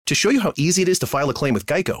To show you how easy it is to file a claim with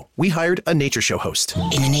Geico, we hired a nature show host.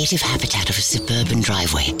 In the native habitat of a suburban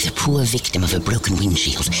driveway, the poor victim of a broken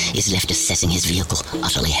windshield is left assessing his vehicle,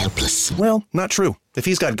 utterly helpless. Well, not true. If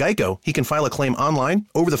he's got Geico, he can file a claim online,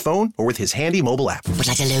 over the phone, or with his handy mobile app. But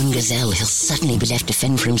like a lone gazelle, he'll suddenly be left to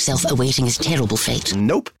fend for himself, awaiting his terrible fate.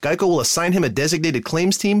 Nope. Geico will assign him a designated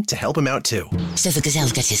claims team to help him out, too. So the gazelle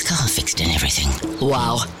gets his car fixed and everything.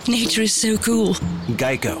 Wow, nature is so cool.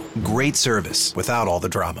 Geico. Great service without all the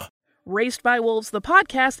drama. Raised by Wolves, the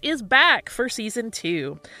podcast, is back for Season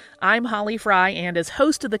 2. I'm Holly Fry, and as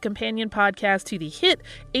host of the companion podcast to the hit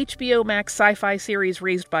HBO Max sci-fi series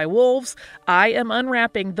Raised by Wolves, I am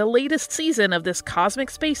unwrapping the latest season of this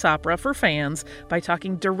cosmic space opera for fans by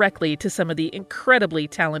talking directly to some of the incredibly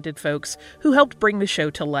talented folks who helped bring the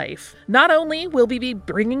show to life. Not only will we be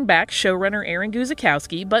bringing back showrunner Aaron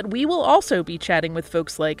Guzikowski, but we will also be chatting with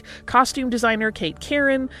folks like costume designer Kate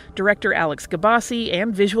Karen, director Alex Gabassi,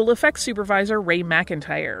 and visual effects supervisor Ray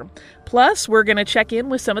McIntyre. Plus, we're going to check in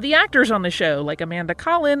with some of the actors on the show, like Amanda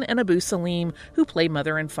Collin and Abu Salim, who play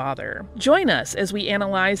mother and father. Join us as we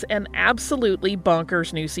analyze an absolutely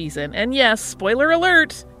bonkers new season. And yes, spoiler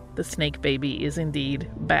alert, the snake baby is indeed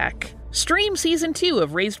back. Stream Season 2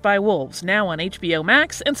 of Raised by Wolves now on HBO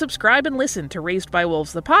Max, and subscribe and listen to Raised by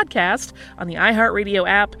Wolves the podcast on the iHeartRadio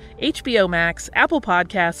app, HBO Max, Apple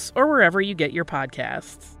Podcasts, or wherever you get your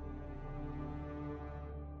podcasts.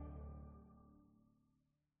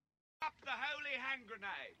 The holy hand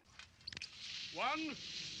grenade. 1,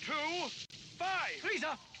 2, 5. Please,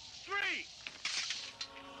 3.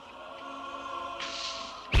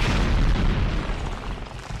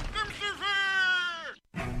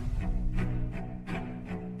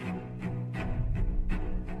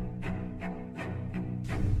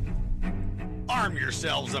 Arm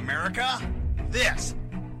yourselves, America. This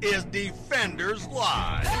is Defenders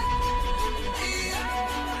Live.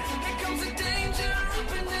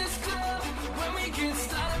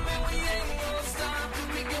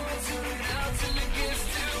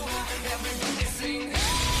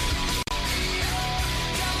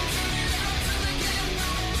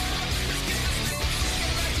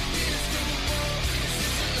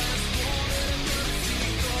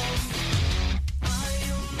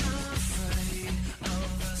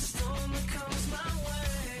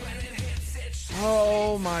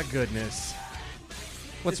 Oh my goodness.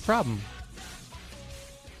 What's the problem?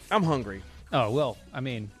 I'm hungry. Oh, well, I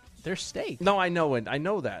mean, there's steak. No, I know it. I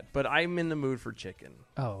know that, but I'm in the mood for chicken.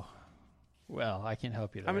 Oh. Well, I can't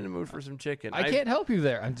help you there. I'm in the mood for some chicken. I can't help you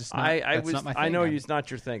there. I'm just not, that's not my thing. I know it's not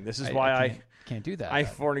your thing. This is why I can't do that. I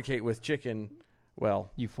fornicate with chicken.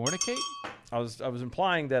 Well, you fornicate? I was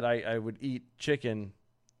implying that I would eat chicken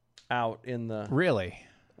out in the Really?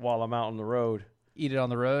 while I'm out on the road. Eat it on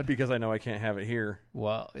the road? Because I know I can't have it here.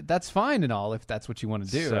 Well, that's fine and all if that's what you want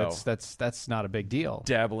to do. So, that's not a big deal.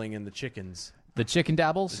 Dabbling in the chickens. The chicken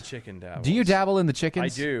dabbles? The chicken dabbles. Do you dabble in the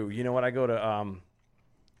chickens? I do. You know what? I go to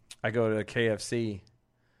KFC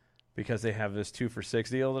because they have this 2 for $6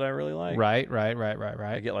 deal that I really like. Right.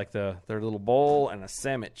 I get like their little bowl and a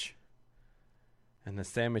sandwich. And the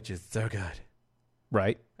sandwich is so good.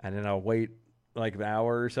 Right. And then I'll wait like an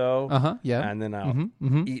hour or so. Yeah. And then I'll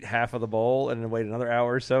eat half of the bowl and then wait another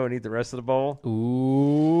hour or so and eat the rest of the bowl.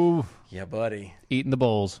 Ooh. Yeah, buddy. Eating the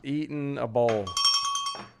bowls. Eating a bowl.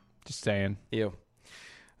 Just saying. Ew.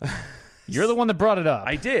 You're the one that brought it up.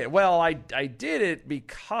 I did. Well, I did it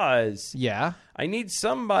because Yeah. I need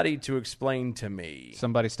somebody to explain to me.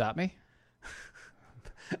 Somebody stop me.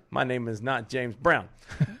 My name is not James Brown.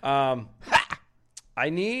 I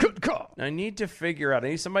need to figure out. I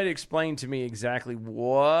need somebody to explain to me exactly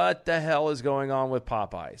what the hell is going on with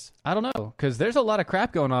Popeyes. I don't know, because there's a lot of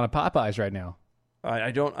crap going on at Popeyes right now.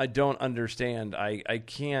 I don't understand. I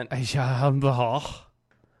can't.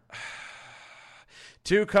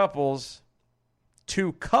 Two couples.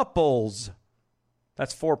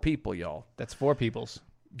 That's 4 people, y'all. That's 4 peoples.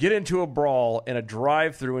 Get into a brawl in a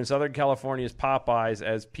drive-thru in Southern California's Popeyes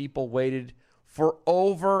as people waited for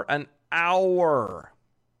over an hour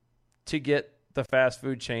to get the fast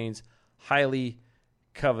food chain's highly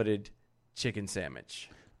coveted chicken sandwich.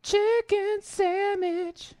 Chicken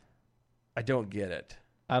sandwich. I don't get it.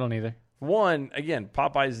 I don't either. One, again,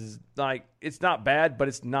 Popeyes is like, it's not bad, but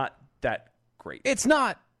it's not that great. It's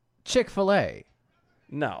not Chick-fil-A.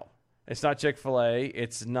 No. It's not Chick-fil-A.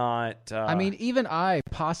 It's not... I mean, even I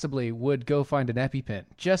possibly would go find an EpiPen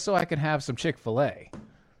just so I can have some Chick-fil-A.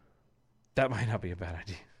 That might not be a bad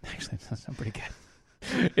idea. Actually, that sounds pretty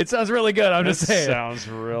good. It sounds really good. I'm just saying. Sounds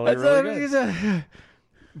really good.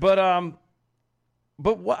 But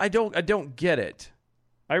what I don't get it.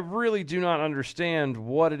 I really do not understand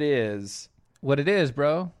what it is what it is,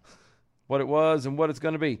 bro. What it was and what it's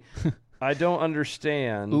going to be. I don't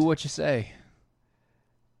understand Ooh, what you say?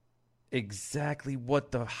 exactly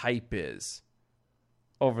what the hype is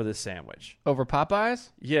over the sandwich. Over Popeyes?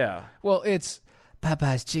 Yeah. Well, it's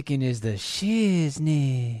Popeye's chicken is the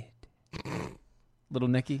shiznit. Little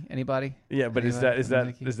Nicky, anybody? Yeah, but is Anybody? Little that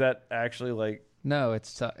Nicky? is that actually like No,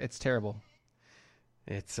 it's terrible.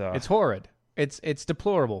 it's It's horrid. It's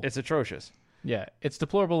deplorable. it's atrocious. Yeah, it's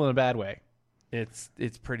deplorable in a bad way. It's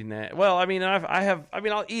pretty nasty. Well, I mean,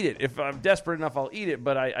 I'll eat it if I'm desperate enough. I'll eat it,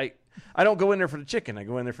 but I don't go in there for the chicken. I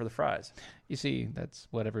go in there for the fries You see, that's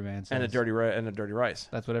what every man says. and a dirty rice.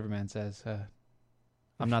 That's what every man says.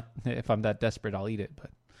 I'm not. If I'm that desperate, I'll eat it.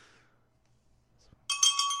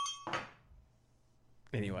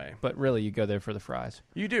 Anyway, But really, you go there for the fries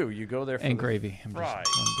you do. You go there for and the gravy. fries.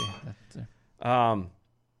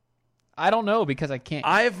 I don't know because I can't.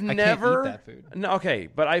 I I've can't never eat that food. No, okay,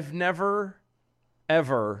 but I've never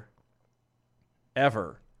ever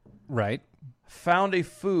Right. found a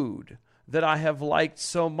food that I have liked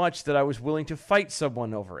so much that I was willing to fight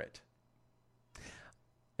someone over it.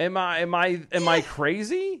 Am I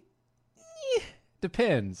crazy?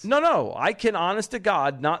 Depends. No. I can, honest to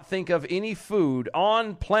God, not think of any food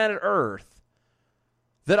on planet Earth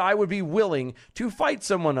that I would be willing to fight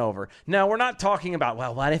someone over. Now, we're not talking about,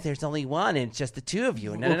 well, what if there's only one and it's just the two of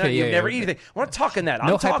you? No, Okay, you yeah, never yeah, eat anything. We're not talking that.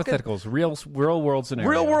 No I'm talking hypotheticals. Real world scenario.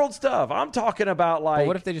 real world stuff. I'm talking about like. But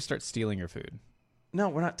what if they just start stealing your food? No,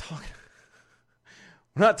 we're not talking.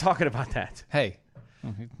 We're not talking about that. Hey,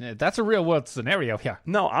 that's a real world scenario here.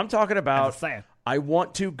 No, I'm talking about. saying. I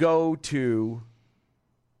want to go to.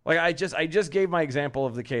 Like I just gave my example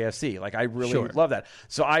of the KFC. Like I really Sure. love that.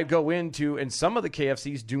 So I go into, and some of the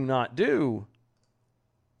KFCs do not do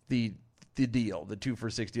the deal, the 2 for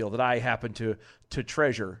 $6 deal that I happen to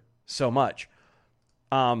treasure so much.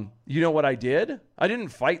 You know what I did? I didn't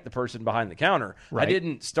fight the person behind the counter. Right. I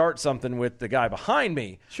didn't start something with the guy behind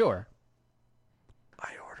me. Sure.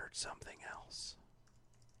 I ordered something else.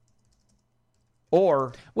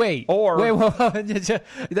 Or Wait. Or-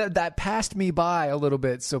 that passed me by a little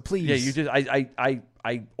bit. So please. yeah, you just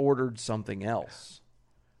I ordered something else.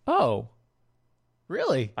 Oh.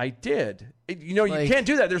 Really? I did. You Like- can't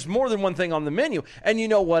do that. There's more than one thing on the menu. And you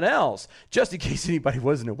know what else? Just in case anybody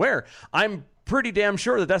wasn't aware, I'm pretty damn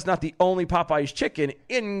sure that that's not the only Popeye's chicken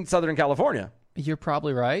in Southern California. You're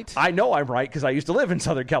probably right. I know I'm right because I used to live in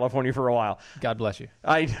Southern California for a while. God bless you.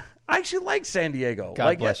 I actually liked San Diego.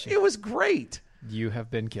 God bless you. It was great. You have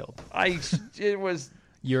been killed. It was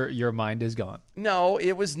Your mind is gone. no,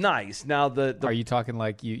 it was nice. Now the Are you talking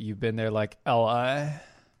like you've been there like LI?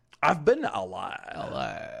 I've been to LI.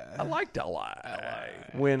 I liked LI.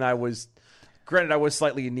 When I was, granted, I was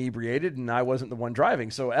slightly inebriated and I wasn't the one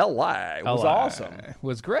driving, so LI was awesome.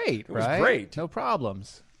 Was great, was right? great. No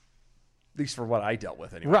problems. At least for what I dealt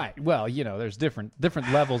with, anyway. Right. Well, there's different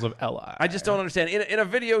levels of LI. I just don't understand. In a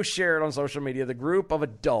video shared on social media, the group of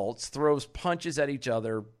adults throws punches at each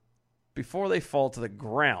other before they fall to the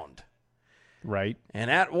ground. Right. And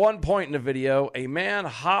at one point in the video, a man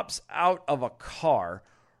hops out of a car,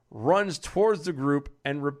 runs towards the group,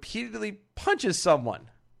 and repeatedly punches someone.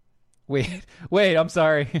 Wait, I'm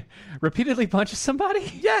sorry. Repeatedly punches somebody?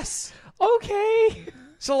 Yes. Okay.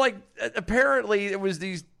 So, like, apparently it was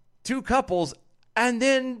these two couples, and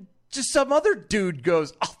then just some other dude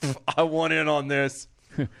goes, oh, I want in on this.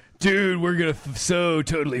 Dude, we're going to so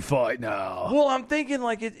totally fight now. Well, I'm thinking,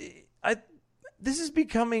 like, this is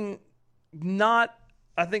becoming not,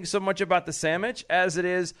 I think, so much about the sandwich as it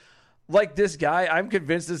is, like, this guy. I'm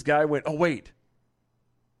convinced this guy went, oh, wait.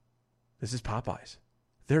 This is Popeyes.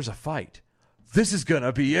 There's a fight. This is going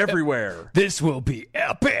to be everywhere. This will be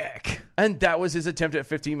epic. And that was his attempt at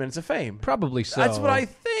 15 minutes of fame. Probably so. That's what I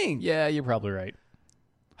think. Yeah, you're probably right.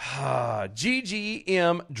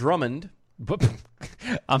 GGM Drummond.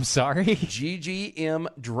 I'm sorry. GGM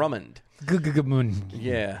Drummond.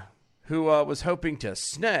 Yeah. Who was hoping to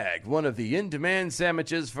snag one of the in-demand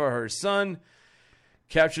sandwiches for her son,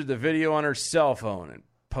 captured the video on her cell phone and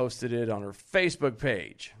posted it on her Facebook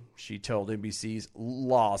page. She told NBC's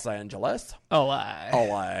Los Angeles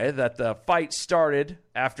LA that the fight started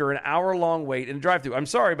after an hour-long wait in a drive-thru. I'm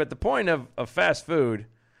sorry, but the point of fast food,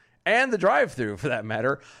 and the drive-thru for that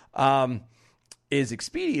matter, is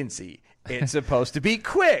expediency. It's supposed to be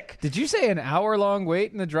quick. Did you say an hour-long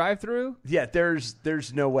wait in the drive-thru? Yeah, there's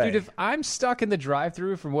no way. Dude, if I'm stuck in the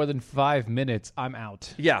drive-thru for more than 5 minutes, I'm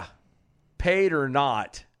out. Yeah, paid or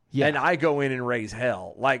not. Yeah. And I go in and raise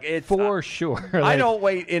hell. Like, it's For sure. I Like, don't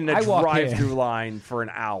wait in the I walk drive-through in. line for an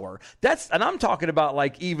hour. And I'm talking about,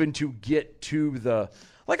 like, even to get to the,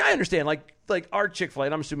 like, I understand, like like our Chick-fil-A,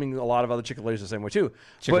 and I'm assuming a lot of other Chick-fil-A's the same way too.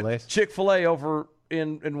 Chick-fil-A's? But Chick-fil-A over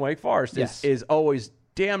in Wake Forest Yes. is always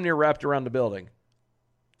damn near wrapped around the building.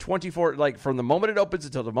 24, like from the moment it opens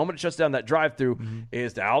until the moment it shuts down, that drive-through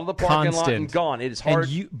is out of the parking lot and gone. It is hard.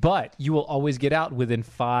 But you will always get out within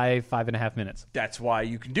 5.5 minutes. That's why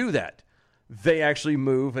you can do that. They actually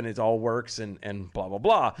move and it all works and blah, blah,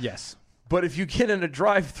 blah. Yes. But if you get in a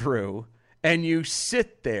drive-through and you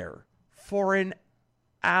sit there for an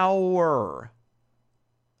hour,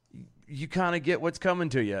 you kind of get what's coming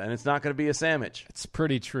to you, and it's not going to be a sandwich. It's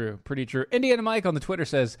pretty true. Pretty true. Indiana Mike on the Twitter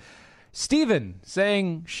says, Steven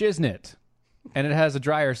saying shiznit, and it has a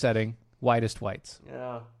dryer setting, whitest whites.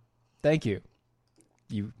 Yeah. Thank you.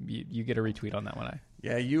 You get a retweet on that one.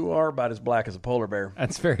 Yeah, you are about as black as a polar bear.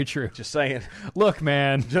 That's very true. Just saying. Look,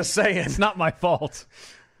 man. Just saying. It's not my fault.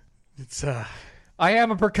 It's I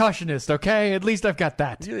am a percussionist, okay? At least I've got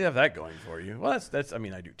that. you have that going for you. Well, that's I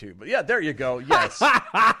mean, I do too. But yeah, there you go. Yes.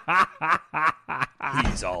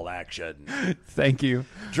 He's all action. Thank you.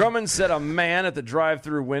 Drummond said a man at the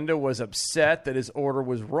drive-through window was upset that his order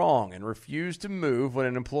was wrong and refused to move when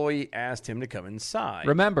an employee asked him to come inside.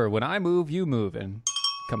 Remember, when I move, you move, and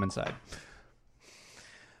come inside.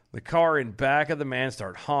 The car in back of the man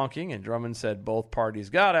started honking, and Drummond said both parties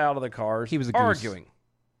got out of the cars He was a goose. arguing.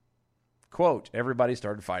 Quote, everybody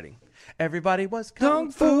started fighting. Everybody was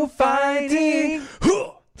kung fu fighting.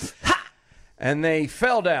 And they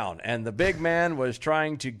fell down, and the big man was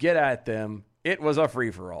trying to get at them. It was a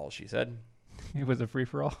free-for-all, she said. It was a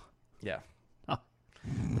free-for-all. Yeah. The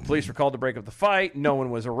police were called to break up the fight. No one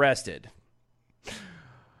was arrested.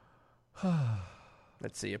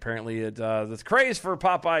 Let's see. Apparently, the craze for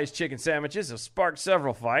Popeye's chicken sandwiches has sparked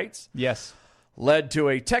several fights. Yes. Led to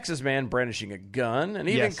a Texas man brandishing a gun, and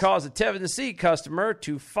even Yes. caused a Tennessee customer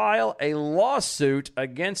to file a lawsuit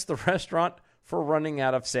against the restaurant for running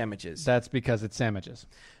out of sandwiches. That's because it's sandwiches.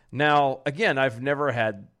 Now, again, I've never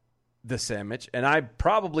had the sandwich, and I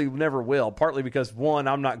probably never will, partly because, one,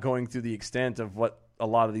 I'm not going through the extent of what a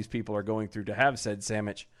lot of these people are going through to have said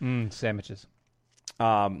sandwich. Sandwiches.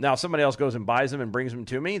 Now, if somebody else goes and buys them and brings them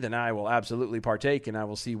to me, then I will absolutely partake, and I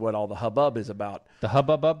will see what all the hubbub is about. The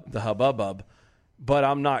hubbub? The hubbub. But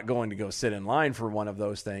I'm not going to go sit in line for one of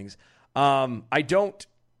those things. I don't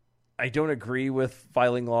agree with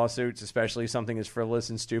filing lawsuits, especially something as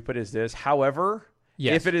frivolous and stupid as this. However,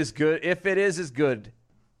 Yes. if it is as good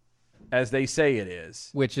as they say it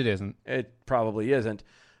is, Which it isn't. it probably isn't,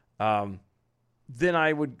 then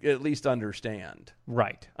I would at least understand.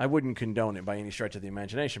 Right. I wouldn't condone it by any stretch of the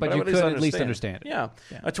imagination. But I you would could at least understand it. Yeah.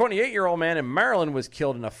 Yeah. A 28-year-old man in Maryland was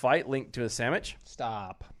killed in a fight linked to a sandwich.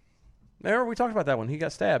 Stop. There, we talked about that one. He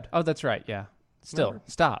got stabbed. Oh, that's right. Yeah. Still. Remember.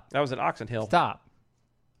 Stop. That was at Oxon Hill. Stop.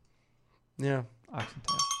 Yeah. Oxen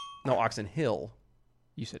tail. No, Oxon Hill.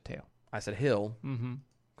 You said tail. I said Hill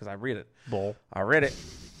because I read it. Bull. I read it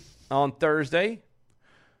on Thursday.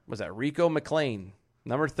 Was that Rico McLean,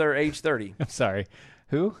 age 30? I'm sorry.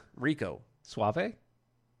 Who? Rico. Suave?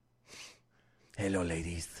 Hello,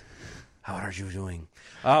 ladies. How are you doing?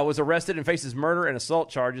 Was arrested and faces murder and assault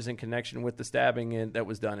charges in connection with the stabbing that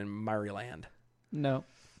was done in Maryland. No.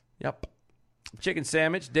 Yep. Chicken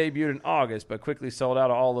sandwich debuted in August, but quickly sold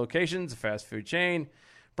out at all locations. A fast food chain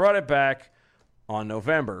brought it back on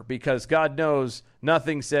November because God knows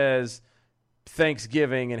nothing says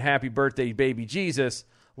Thanksgiving and happy birthday, baby Jesus,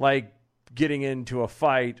 like getting into a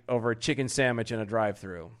fight over a chicken sandwich in a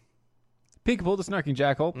drive-thru. Peekaboo, the snarking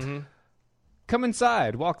jackhole. Come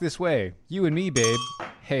inside. Walk this way. You and me, babe.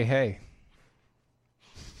 Hey, hey.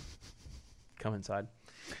 Come inside.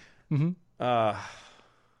 By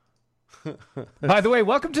the way,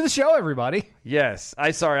 welcome to the show, everybody. Yes.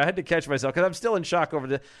 I had to catch myself because I'm still in shock over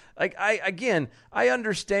the. Like, I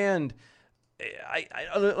understand. I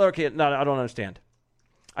don't understand.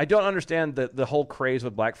 I don't understand the whole craze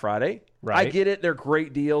with Black Friday. Right. I get it. They're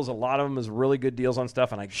great deals. A lot of them is really good deals on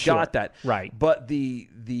stuff, and I got that. Right. But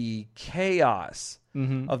the chaos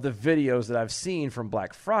of the videos that I've seen from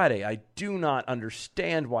Black Friday, I do not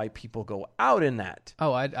understand why people go out in that.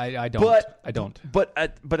 Oh, I don't. I don't. But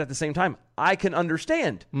at the same time, I can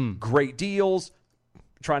understand great deals,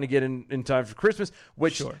 trying to get in time for Christmas,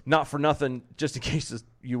 which, Sure. not for nothing, just in case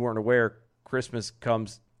you weren't aware, Christmas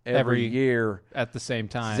comes every year at the same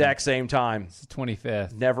time. exact same time. It's the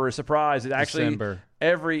 25th. Never a surprise. It actually, December.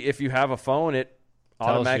 if you have a phone, it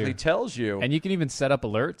automatically tells you. And you can even set up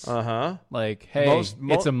alerts. Uh-huh. Like, hey,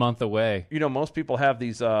 it's a month away. You know, most people have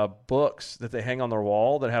these books that they hang on their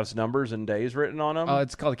wall that has numbers and days written on them. Oh,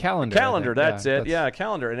 it's called a calendar. I Calendar, think. that's it. Yeah, a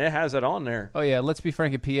calendar, and it has it on there. Oh, yeah, let's be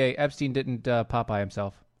frank at PA. Epstein didn't Popeye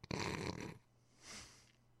himself.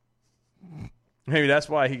 Maybe that's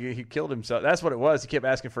why he killed himself. That's what it was. He kept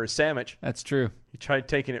asking for a sandwich. That's true. He tried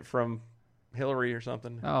taking it from Hillary or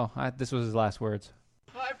something. Oh, this was his last words.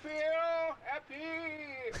 I feel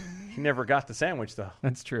happy. He never got the sandwich though.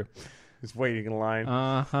 That's true. He's waiting in line.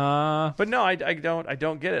 Uh-huh. But no, I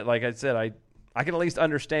don't get it. Like I said, I can at least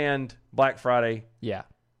understand Black Friday. Yeah.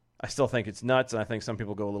 I still think it's nuts, and I think some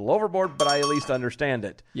people go a little overboard, but I at least understand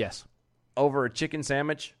it. Yes. Over a chicken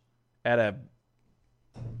sandwich at a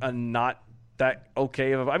not that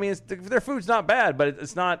okay of. I mean, their food's not bad, but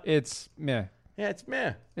it's not. It's meh. Yeah, it's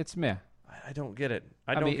meh. It's meh. I don't get it.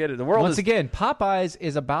 I mean, don't get it. The world once is again, Popeyes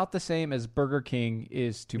is about the same as Burger King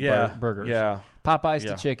is to burgers. Yeah. Popeyes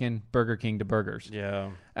Yeah. to chicken, Burger King to burgers. Yeah.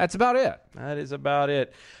 That's about it. That is about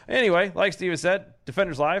it. Anyway, like Steven said,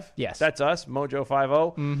 Defenders Live. Yes. That's us,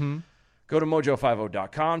 Mojo50. Mm-hmm. Go to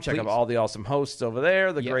mojo50.com. Check out Please. all the awesome hosts over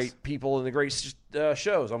there, the Yes. great people and the great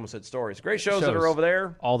shows. I almost said stories. Great shows that Shows. are over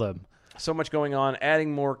there. All of them. So much going on,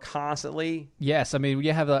 adding more constantly Yes, I mean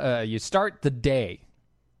you have you start the day,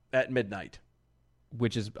 at midnight.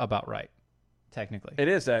 which is about right, technically. It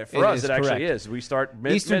is that. For It us, is it actually correct. is. We start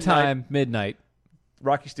Eastern midnight. time, midnight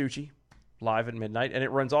Rocky Stucci, live at midnight, and it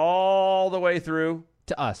runs all the way through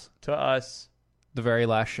to us. to us. The very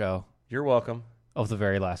last show You're welcome. of the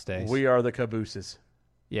very last days. We are the cabooses.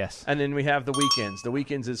 yes. And then we have the weekends. The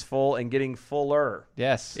weekends is full and getting fuller.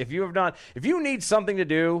 Yes. If you need something to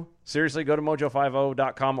do, seriously, go to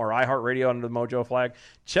mojo50.com or iHeartRadio under the Mojo flag.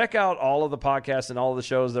 Check out all of the podcasts and all of the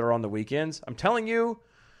shows that are on the weekends. I'm telling you,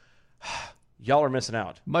 y'all are missing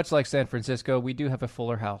out. Much like San Francisco, we do have a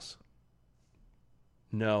fuller house.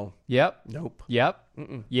 No. Yep. Nope. Yep.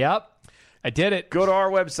 Yep. I did it. Go to our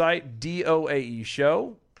website,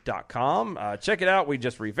 doaeshow.com. Check it out. We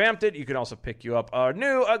just revamped it. You can also pick you up a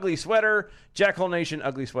new ugly sweater, Jackhole Nation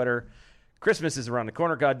ugly sweater. Christmas is around the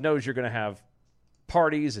corner. God knows you're going to have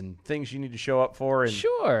parties and things you need to show up for. And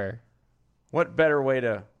Sure. what better way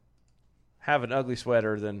to have an ugly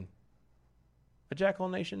sweater than a Jackhole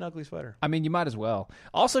Nation ugly sweater? I mean, you might as well.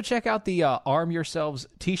 Also, check out the Arm Yourselves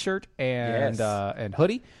T-shirt and Yes. and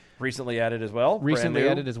hoodie. Recently added as well. Recently Brand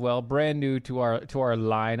new. added as well. Brand new to our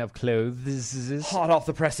line of clothes. Hot off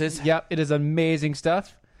the presses. Yep, it is amazing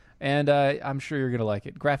stuff, and I'm sure you're gonna like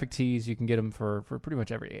it. Graphic tees, you can get them for pretty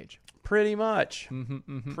much every age. Pretty much.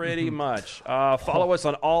 Pretty much. Follow us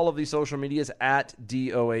on all of the social medias at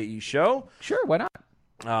DOAE Show. Sure, why not?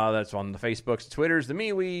 That's on the Facebooks, the Twitters, the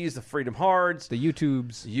MeWe's, the Freedom Hards, The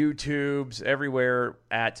YouTubes, everywhere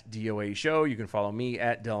at DOA Show. You can follow me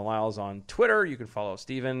at Dylan Lyles on Twitter. You can follow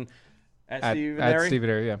Steven at Steven Airy. Stephen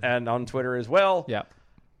Airy, yeah. And on Twitter as well. Yeah.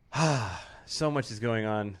 So much is going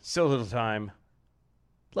on. So little time.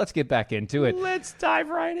 Let's get back into it. Let's dive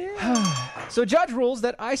right in. So, judge rules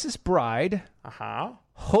that ISIS bride Uh-huh.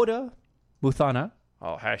 Hoda Muthana,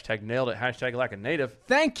 Oh, hashtag nailed it. Hashtag like a native.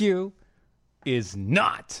 thank you, is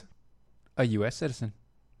not a U.S. citizen.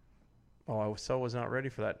 Oh, I was not ready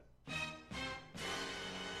for that.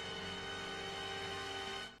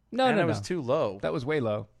 No, And no, it no. was too low. That was way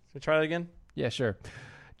low. Should I try that again? Yeah, sure.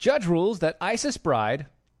 Judge rules that ISIS bride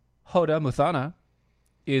Hoda Muthana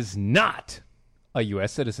is not a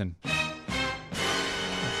U.S. citizen.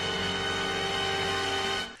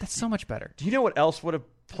 That's so much better. Do you know what else would have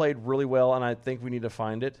played really well? And I think we need to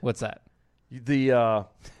find it. What's that? The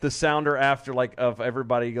sounder after of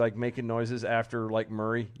everybody making noises after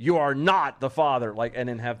Murray. You are not the father. And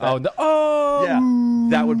then have that. Yeah,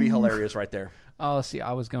 that would be hilarious right there. Oh, see,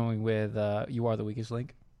 I was going with You Are the Weakest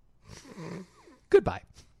Link. Goodbye.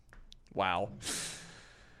 Wow.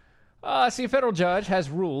 See, a federal judge has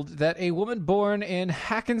ruled that a woman born in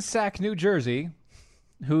Hackensack, New Jersey,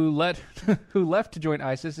 who left to join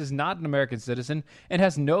ISIS is not an American citizen and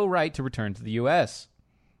has no right to return to the U.S.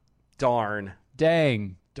 Darn.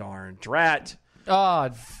 Dang. Darn. Drat. Ah,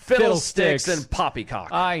 Fiddlesticks and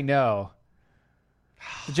poppycock. I know.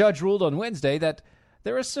 The judge ruled on Wednesday that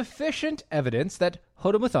there is sufficient evidence that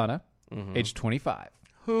Hoda Muthana, age 25,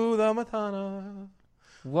 Who the Mathana?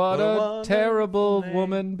 what What a a wonderful terrible name.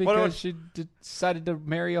 woman, What a- because she decided to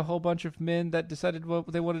marry a whole bunch of men that decided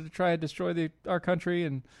they wanted to try and destroy our country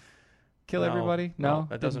and kill everybody. No,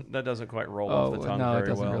 that doesn't quite roll Oh off the tongue no, very it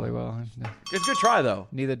doesn't well. really well. It's a good try though.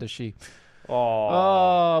 Neither does she.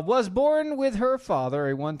 Oh. Was born with her father,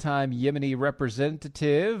 a one-time Yemeni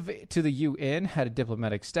representative to the UN, had a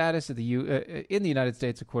diplomatic status in the United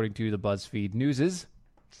States, according to the BuzzFeed Newses.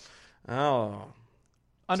 Oh.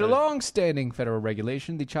 Under long-standing federal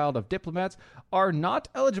regulation, the child of diplomats are not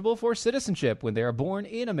eligible for citizenship when they are born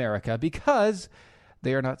in America because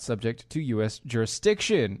they are not subject to U.S.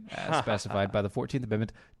 jurisdiction, as specified by the 14th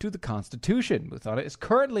Amendment to the Constitution. Muthana is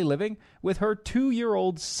currently living with her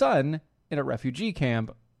 2-year-old son in a refugee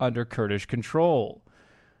camp under Kurdish control,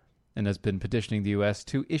 and has been petitioning the U.S.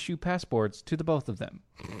 to issue passports to the both of them.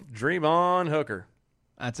 Dream on, hooker.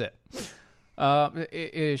 That's it.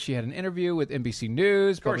 She had an interview with NBC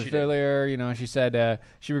News published earlier. You know, she said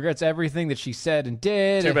she regrets everything that she said and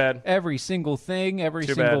did. Too bad. Every single thing, every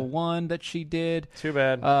single one that she did. Too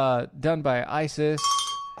bad. Done by ISIS,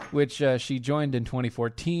 which she joined in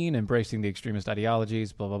 2014, embracing the extremist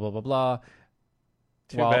ideologies, blah, blah, blah, blah,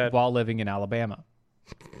 blah, while living in Alabama.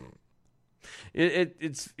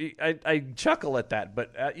 I chuckle at that,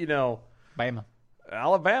 but, Bama.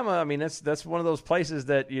 Alabama, I mean, that's one of those places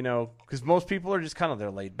that, because most people are just kind of, they're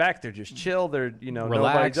laid back, they're just chill, they're, nobody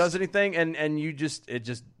Relaxed. does anything, and it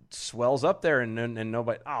just swells up there, and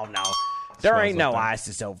nobody, oh no, there ain't no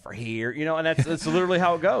ISIS over here, and that's literally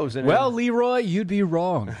how it goes. And Well, Leroy, you'd be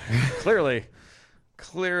wrong.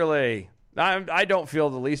 clearly, I don't feel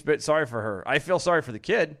the least bit sorry for her. I feel sorry for the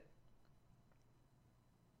kid.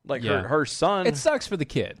 Like her son. It sucks for the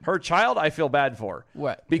kid. Her child, I feel bad for.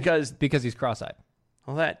 What? Because he's cross-eyed.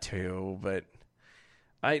 Well, that too, but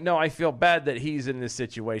I feel bad that he's in this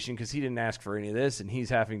situation because he didn't ask for any of this, and he's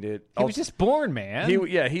having to. He was just born, man.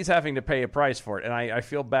 He's having to pay a price for it, and I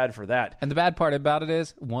feel bad for that. And the bad part about it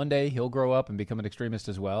is, one day he'll grow up and become an extremist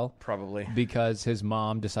as well. Probably because his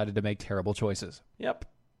mom decided to make terrible choices. Yep.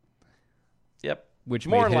 Which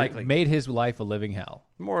more than likely made his life a living hell.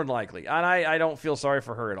 More than likely, and I don't feel sorry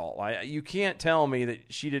for her at all. You can't tell me that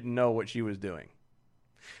she didn't know what she was doing.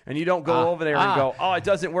 And you don't go over there and go, oh, it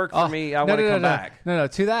doesn't work for me. I want to come back. No.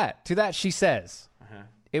 To that, she says,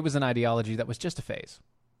 it was an ideology that was just a phase.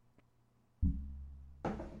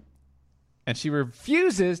 And she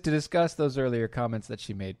refuses to discuss those earlier comments that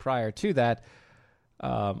she made prior to that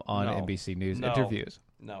on NBC News interviews.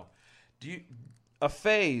 No. A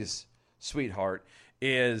phase, sweetheart,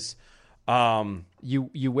 is...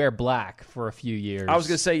 You wear black for a few years. I was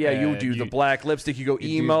going to say, you do the black lipstick. You go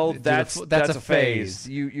emo. That's a phase.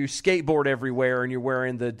 You skateboard everywhere, and you're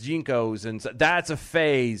wearing the Jinkos, and that's a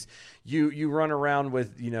phase. You run around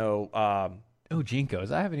with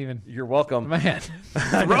Jinkos. I haven't even. You're welcome, man.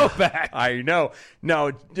 Throwback. I know.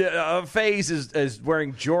 No, a phase is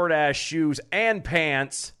wearing Jordache shoes and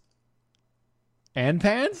pants. And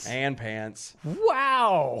pants.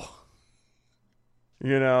 Wow.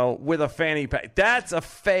 With a fanny pack. That's a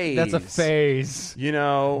phase.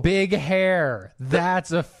 Big hair.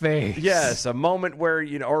 That's a phase. Yes, a moment where,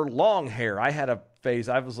 or long hair. I had a phase.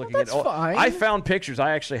 I was looking that's fine. I found pictures.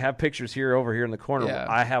 I actually have pictures over here in the corner. Yeah.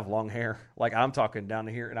 I have long hair. Like, I'm talking down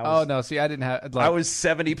to here. And I didn't have... I was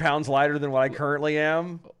 70 pounds lighter than what I currently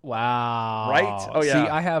am. Wow. Right? Oh, yeah. See,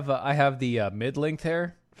 I have the mid-length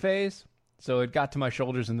hair phase, so it got to my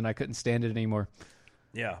shoulders, and then I couldn't stand it anymore.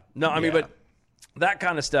 Yeah. No, I mean, but... that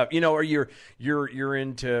kind of stuff, or you're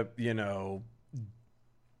into,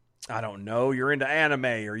 I don't know, you're into anime,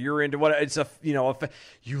 or you're into what it's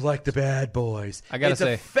you like the bad boys. I gotta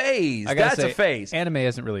say, a phase. That's a phase. Anime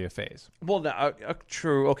isn't really a phase. Well, no,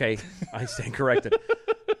 true. Okay, I stand corrected.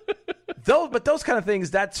 But those kind of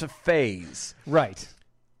things, that's a phase, right?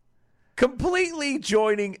 Completely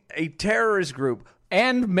joining a terrorist group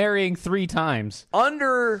and marrying 3 times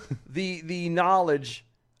under the knowledge.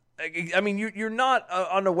 I mean, you're not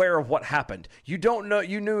unaware of what happened. You don't know.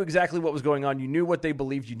 You knew exactly what was going on. You knew what they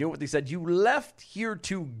believed. You knew what they said. You left here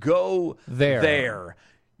to go there.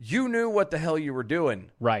 You knew what the hell you were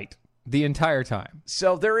doing. Right. The entire time.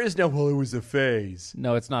 So there is no, it was a phase.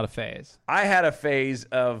 No, it's not a phase. I had a phase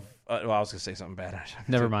of, I was going to say something bad.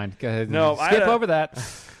 Never mind. Go ahead. No, skip over that.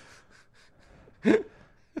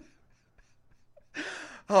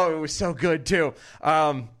 Oh, it was so good, too.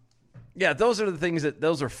 Yeah, those are the things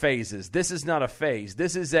those are phases. This is not a phase.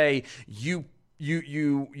 This is you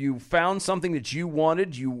found something that you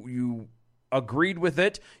wanted. You agreed with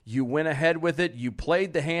it. You went ahead with it. You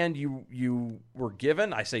played the hand you were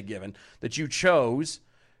given. I say given, that you chose.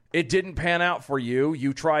 It didn't pan out for you.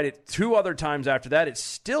 You tried it 2 other times after that. It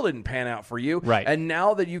still didn't pan out for you. Right. And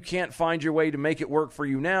now that you can't find your way to make it work for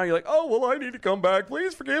you now, you're like, oh, well, I need to come back.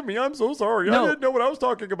 Please forgive me. I'm so sorry. I didn't know what I was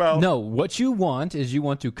talking about. No, what you want is you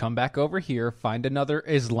want to come back over here, find another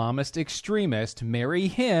Islamist extremist, marry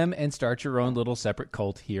him, and start your own little separate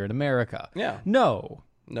cult here in America. Yeah. No.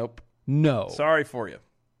 Nope. No. Sorry for you.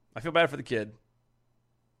 I feel bad for the kid.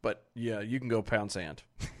 But, yeah, you can go pound sand.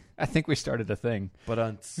 I think we started a thing. But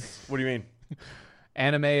what do you mean?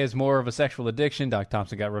 Anime is more of a sexual addiction. Doc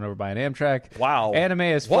Thompson got run over by an Amtrak. Wow. Anime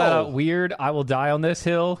is flat out weird. I will die on this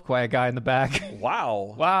hill. Quiet guy in the back.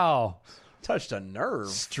 Wow. Wow. Touched a nerve.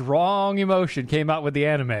 Strong emotion came out with the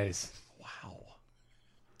animes. Wow.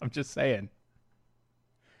 I'm just saying.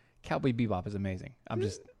 Cowboy Bebop is amazing.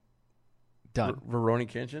 Done. Rurouni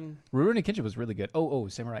Kenshin? Rurouni Kenshin was really good. Oh,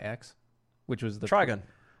 Samurai X, which was the Trigun.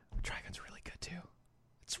 Trigun's really good too.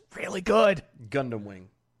 It's really good. Gundam Wing.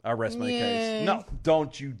 I rest my Yeah. case. No,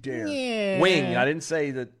 don't you dare. Yeah. Wing. I didn't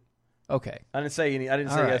say that. Okay. I didn't say any. I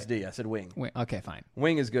didn't say All right. SD. I said Wing. Okay, fine.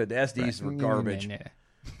 Wing is good. The SDs were garbage. Yeah.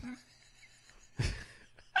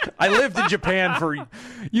 I lived in Japan for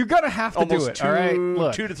You're gonna have to do almost it. All right.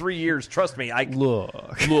 Look. 2 to 3 years. Trust me. Look.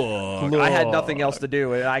 I had nothing else to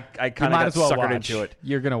do, and I You kind might of as got well suckered watch. into it.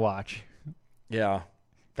 You're gonna watch. Yeah,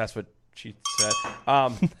 that's what she said.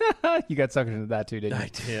 You got suckered into that too, didn't you? I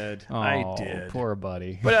did. Oh, I did. Poor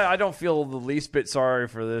buddy. But I don't feel the least bit sorry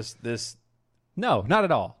for this. No, not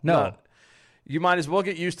at all. No. You might as well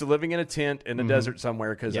get used to living in a tent in the desert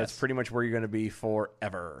somewhere, because Yes. that's pretty much where you're going to be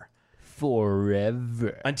forever.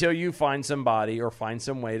 Forever. Until you find somebody or find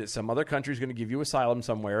some way that some other country is going to give you asylum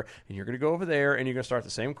somewhere, and you're going to go over there and you're going to start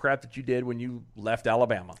the same crap that you did when you left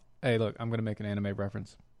Alabama. Hey, look, I'm gonna make an anime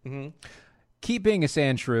reference. Mm-hmm. Keep being a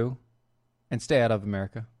sand shrew, and stay out of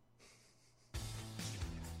America.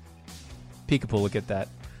 Peekapoo will get that,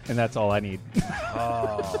 and that's all I need.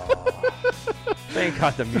 Thank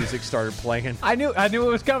God the music started playing. I knew it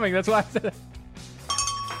was coming. That's why I said it.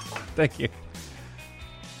 Thank you.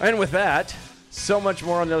 And with that, so much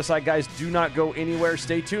more on the other side, guys. Do not go anywhere.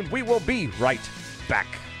 Stay tuned. We will be right back.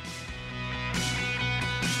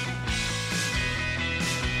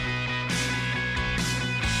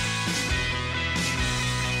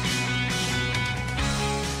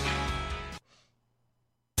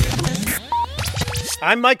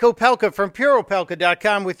 I'm Mike Opelka from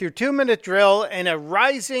PureOpelka.com with your 2-minute drill and a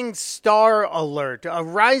rising star alert. A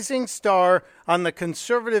rising star on the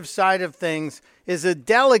conservative side of things is a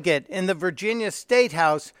delegate in the Virginia State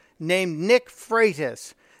House named Nick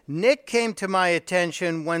Freitas. Nick came to my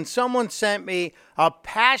attention when someone sent me a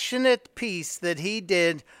passionate piece that he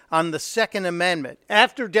did on the Second Amendment.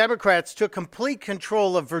 After Democrats took complete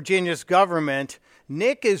control of Virginia's government,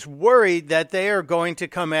 Nick is worried that they are going to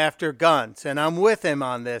come after guns, and I'm with him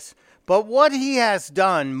on this. But what he has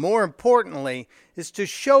done, more importantly, is to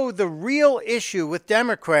show the real issue with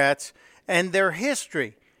Democrats and their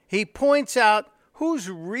history. He points out who's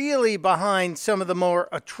really behind some of the more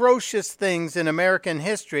atrocious things in American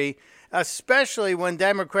history, especially when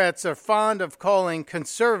Democrats are fond of calling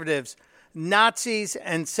conservatives Nazis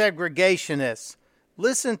and segregationists.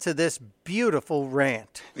 Listen to this beautiful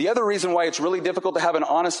rant. The other reason why it's really difficult to have an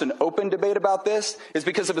honest and open debate about this is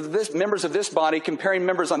because of this, members of this body comparing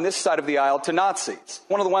members on this side of the aisle to Nazis.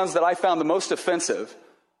 One of the ones that I found the most offensive,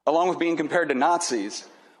 along with being compared to Nazis,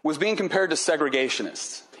 was being compared to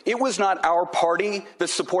segregationists. It was not our party that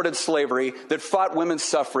supported slavery, that fought women's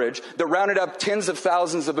suffrage, that rounded up tens of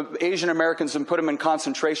thousands of Asian Americans and put them in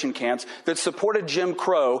concentration camps, that supported Jim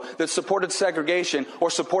Crow, that supported segregation, or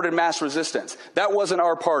supported mass resistance. That wasn't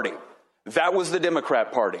our party. That was the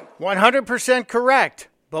Democrat Party. 100% correct.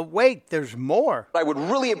 But wait, there's more. I would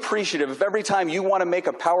really appreciate it if every time you want to make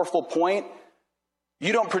a powerful point,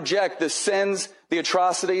 you don't project the sins, the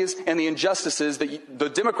atrocities, and the injustices that the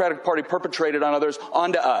Democratic Party perpetrated on others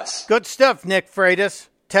onto us. Good stuff, Nick Freitas.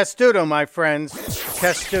 Testudo, my friends.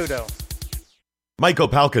 Testudo. Mike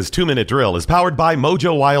Opelka's 2-minute drill is powered by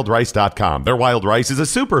MojoWildRice.com. Their wild rice is a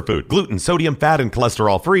superfood, gluten, sodium, fat, and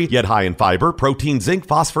cholesterol-free, yet high in fiber, protein, zinc,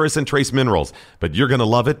 phosphorus, and trace minerals. But you're going to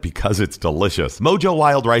love it because it's delicious.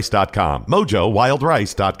 MojoWildRice.com.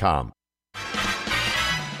 MojoWildRice.com.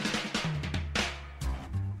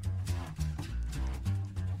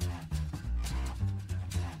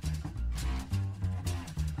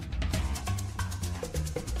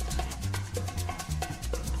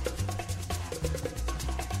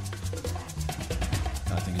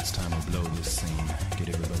 I think it's time to blow this scene. Get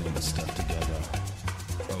everybody in the stuff together.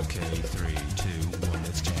 Okay, 3, 2, 1,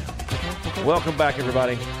 let's jam. Welcome back,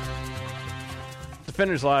 everybody.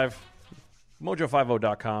 Defenders Live,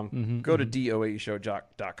 mojo50.com. Go to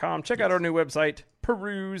doaeshow.com. Check out our new website.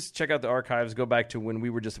 Peruse. Check out the archives. Go back to when we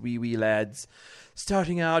were just wee lads,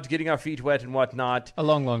 starting out, getting our feet wet and whatnot. A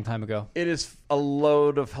long, long time ago. It is a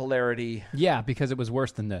load of hilarity. Yeah, because it was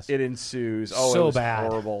worse than this. It ensues. Oh, So it was bad.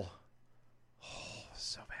 horrible. Oh,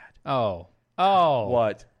 so bad. Oh.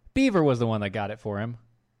 What? Beaver was the one that got it for him.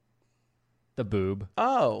 The boob.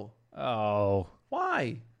 Oh. Oh.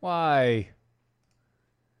 Why? Why?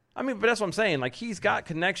 I mean, but that's what I'm saying. Like, he's got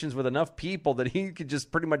connections with enough people that he could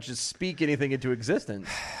just pretty much just speak anything into existence.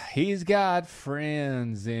 He's got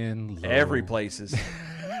friends in low. Every places.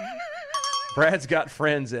 Brad's got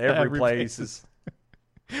friends at every places.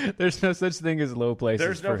 There's no such thing as low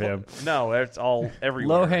places for him. No, it's all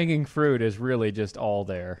everywhere. Low-hanging fruit is really just all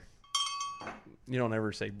there. You don't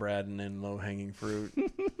ever say Brad and then low-hanging fruit.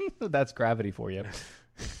 That's gravity for you.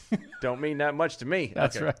 Don't mean that much to me.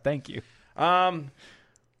 That's Okay. right. Thank you. I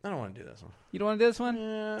don't want to do this one. You don't want to do this one?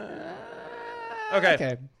 Okay.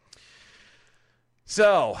 Okay.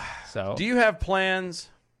 So, So, do you have plans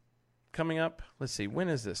coming up? Let's see. When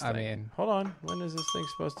is this thing? I mean- hold on. When is this thing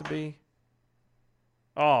supposed to be?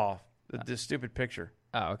 Oh, this stupid picture.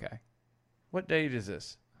 oh, okay. What date is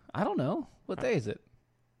this? I don't know. What day is it?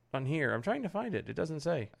 On here. I'm trying to find it. It doesn't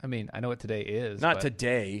say. I mean, I know what today is. Not but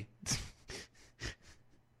today.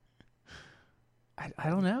 I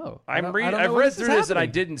don't know. I've don't read know when through is this and I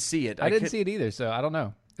happening. didn't see it. I didn't see it either, so I don't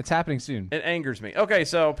know. It's happening soon. It angers me. Okay,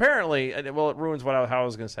 so apparently, well, it ruins how I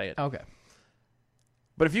was going to say it. Okay.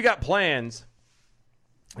 But if you got plans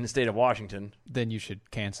in the state of Washington, Then you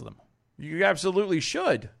should cancel them. you absolutely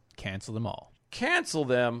should Cancel them all. cancel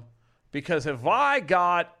them, because if I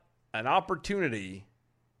got an opportunity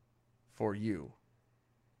for you,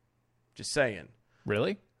 just saying,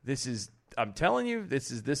 Really? I'm telling you,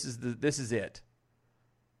 this is it.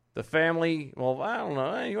 The family, well, I don't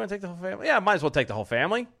know. You want to take the whole family? Yeah, might as well take the whole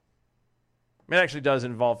family. It actually does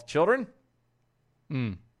involve children.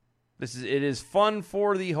 Mm. It is fun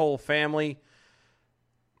for the whole family.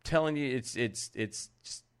 I'm telling you, it's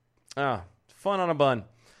just fun on a bun.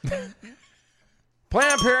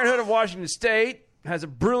 Planned Parenthood of Washington State has a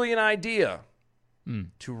brilliant idea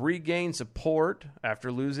to regain support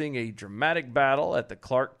after losing a dramatic battle at the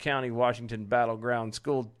Clark County, Washington Battleground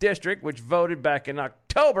School District, which voted back in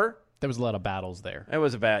October. There was a lot of battles there. It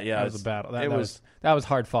was a battle. Yeah, That was a battle. That was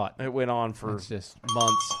hard fought. It went on for It's just-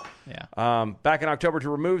 months. Yeah. Back in October to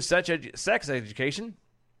remove sex education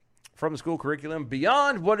from the school curriculum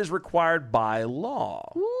beyond what is required by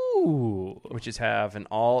law. Ooh. Which is have an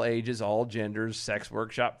all ages, all genders sex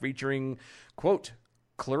workshop featuring, quote,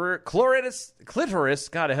 clitoris.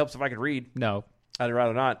 God, it helps if I could read. No. I'd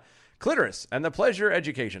rather not. Clitoris and the pleasure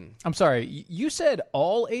education. I'm sorry. You said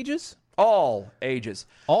all ages? All ages.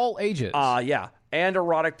 All ages. Yeah. And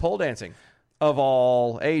erotic pole dancing of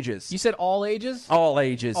all ages. You said all ages? All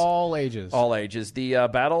ages. All ages. All ages. The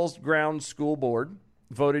Battleground School Board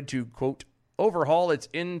voted to, quote, overhaul its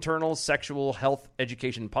internal sexual health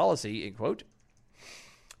education policy, end quote,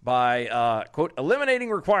 by, quote, eliminating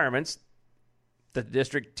requirements that the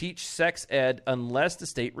district teach sex ed unless the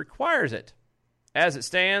state requires it. As it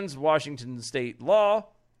stands, Washington state law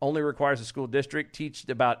only requires a school district teach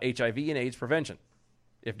about HIV and AIDS prevention.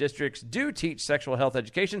 If districts do teach sexual health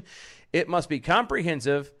education, it must be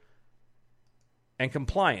comprehensive and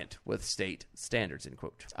compliant with state standards, end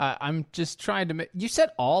quote. I'm just trying to make... You said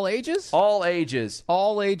all ages? All ages.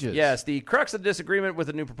 All ages. Yes, the crux of the disagreement with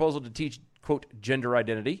the new proposal to teach, quote, gender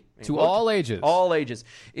identity. To quote, all ages. All ages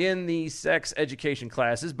in the sex education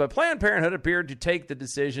classes. But Planned Parenthood appeared to take the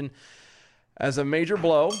decision as a major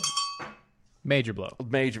blow. Major blow.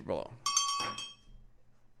 Major blow.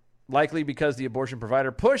 Likely because the abortion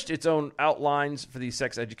provider pushed its own outlines for the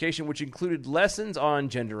sex education, which included lessons on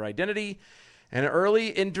gender identity and an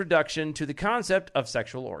early introduction to the concept of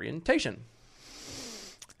sexual orientation.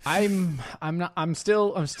 I'm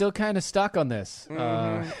still kind of stuck on this.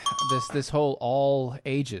 This whole all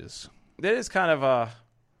ages. It is kind of a...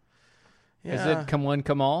 Yeah. Is it come one,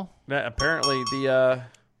 come all? Apparently, the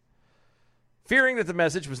fearing that the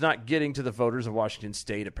message was not getting to the voters of Washington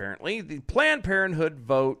State, apparently, the Planned Parenthood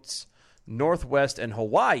votes Northwest and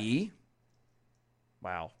Hawaii.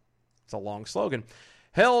 Wow, it's a long slogan.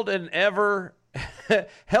 Held an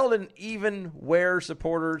even where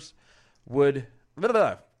supporters would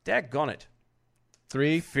daggone it.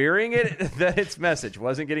 Fearing it that its message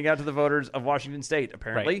wasn't getting out to the voters of Washington State,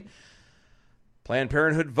 apparently. Right. Planned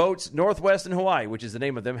Parenthood votes Northwest and Hawaii, which is the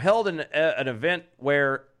name of them, held an event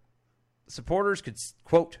where supporters could,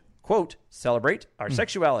 quote, celebrate our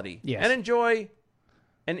sexuality and enjoy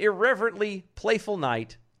an irreverently playful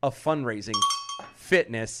night of fundraising,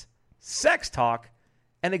 fitness, sex talk,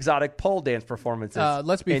 and exotic pole dance performances.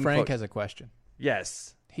 Let's be end frank quote. has a question.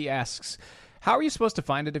 Yes. He asks, how are you supposed to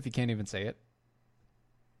find it if you can't even say it?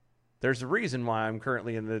 There's a reason why I'm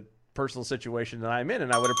currently in the personal situation that I'm in,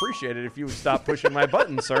 and I would appreciate it if you would stop pushing my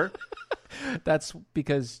buttons, sir. That's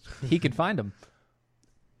because he can find them.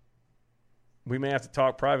 We may have to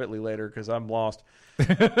talk privately later because I'm lost.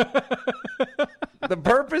 The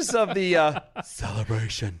purpose of the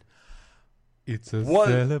celebration It's a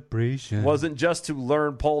celebration. wasn't just to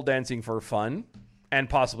learn pole dancing for fun and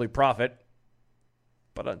possibly profit,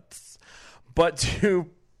 but to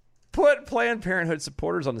put Planned Parenthood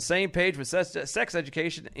supporters on the same page with sex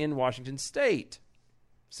education in Washington State.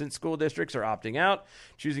 Since school districts are opting out,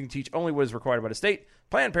 choosing to teach only what is required by the state,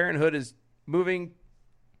 Planned Parenthood is moving...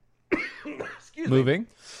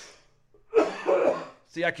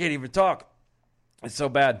 See, I can't even talk. It's so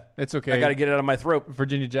bad. It's okay. I got to get it out of my throat.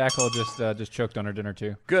 Virginia Jackal just choked on her dinner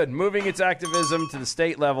too. Good. Moving its activism to the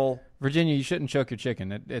state level. Virginia, you shouldn't choke your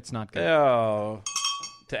chicken. It's not good. Oh,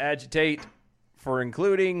 to agitate for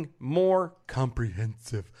including more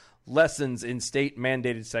comprehensive lessons in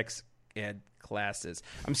state-mandated sex ed classes.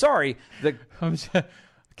 I'm sorry.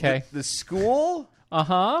 Okay. The school,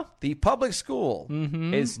 the public school,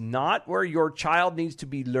 is not where your child needs to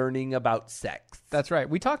be learning about sex. That's right.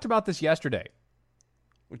 We talked about this yesterday.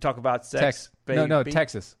 We talk about sex, baby. No,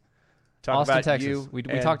 Texas. Talk Austin, about Texas. you We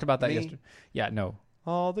and talked about that me. yesterday. Yeah, no.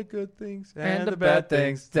 All the good things And the bad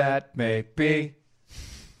things that may be.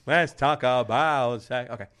 Let's talk about sex.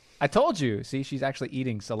 Okay. I told you. See, she's actually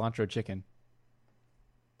eating cilantro chicken.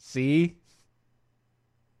 See?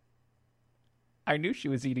 I knew she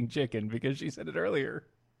was eating chicken because she said it earlier.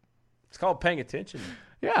 It's called paying attention.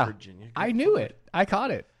 Yeah. Virginia. I knew it. I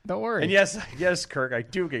caught it. Don't worry. And yes, Kirk, I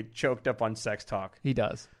do get choked up on sex talk. He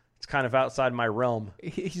does. It's kind of outside my realm.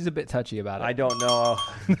 He's a bit touchy about it. I don't know.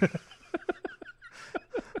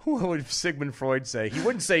 What would Sigmund Freud say? He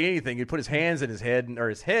wouldn't say anything. He'd put his hands in his head, or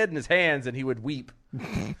his head in his hands, and he would weep.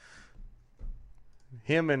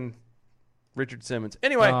 Him and Richard Simmons.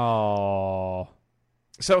 Anyway. Oh.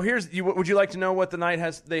 So would you like to know what the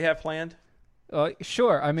night they have planned?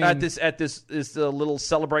 Sure. I mean, at this is the little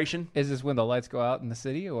celebration. Is this when the lights go out in the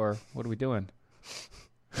city, or what are we doing?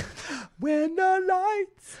 When the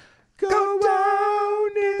lights go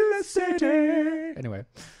down in the city. Anyway,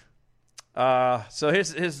 so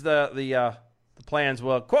here's the plans.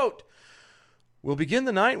 Well, quote: we'll begin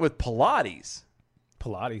the night with Pilates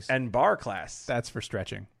and bar class. That's for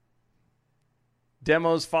stretching.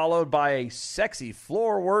 Demos followed by a sexy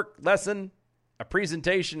floor work lesson. A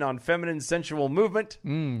presentation on feminine sensual movement.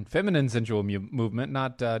 Feminine sensual movement,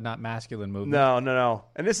 not masculine movement. No.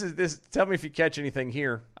 And this. Tell me if you catch anything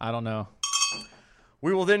here. I don't know.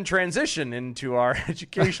 We will then transition into our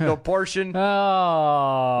educational portion with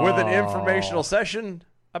Oh. an informational session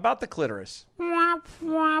about the clitoris,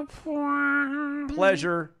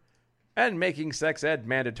 pleasure, and making sex ed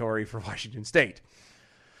mandatory for Washington State.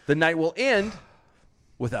 The night will end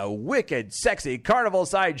with a wicked, sexy carnival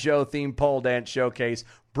sideshow themed pole dance showcase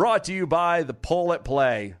brought to you by the Pole at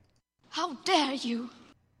Play. How dare you?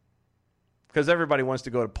 Because everybody wants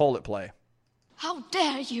to go to Pole at Play. How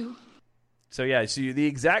dare you? So the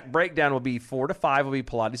exact breakdown will be 4 to 5 will be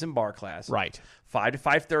Pilates and bar class. Right. 5 to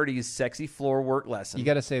 5:30 is sexy floor work lesson. You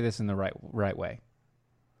got to say this in the right way.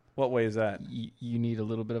 What way is that? You need a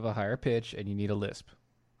little bit of a higher pitch, and you need a lisp.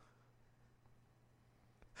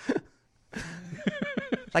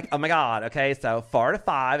 Like, oh my God, okay, so 4 to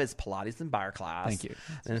 5 is Pilates and bar class. Thank you.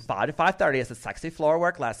 And 5 to 5:30 is the sexy floor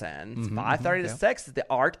work lesson. 5:30 to 6 is the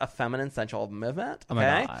art of feminine sensual movement. Okay.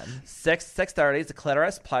 Oh my God. 6:30 is the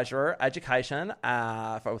clitoris pleasure education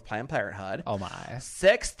with Planned Parenthood. Oh my.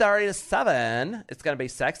 6:30 to 7, it's going to be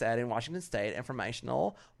sex ed in Washington State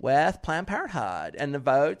informational with Planned Parenthood and the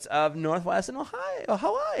votes of Northwest and Hawaii.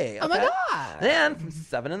 Okay? Oh my God. Then from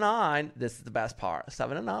 7 to 9, this is the best part.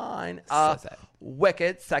 7 to 9, So sad.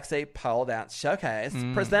 wicked, sexy pole dance showcase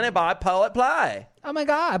presented by Pole at Play. Oh my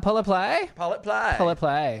God. Pull it play. Pole at Play. Pull it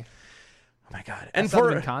play. Oh my God! And for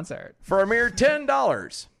a concert for a mere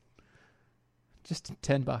 $10, just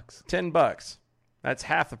 $10. $10. That's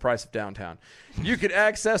half the price of downtown. You can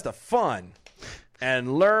access the fun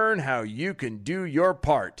and learn how you can do your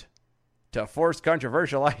part to force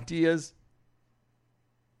controversial ideas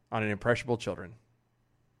on an impressionable children.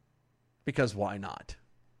 Because why not?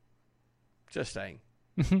 Just saying.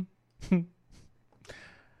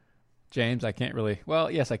 James, I can't really.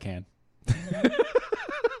 Well, yes, I can.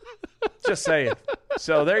 Just saying.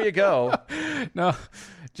 So there you go. No,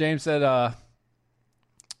 James said,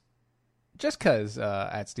 just because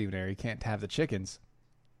at Stephen Airy can't have the chickens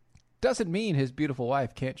doesn't mean his beautiful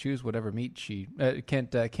wife can't choose whatever meat she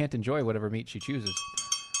can't enjoy whatever meat she chooses.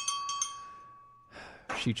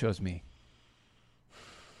 She chose me.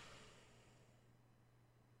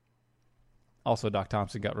 Also, Doc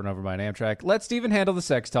Thompson got run over by an Amtrak. Let Stephen handle the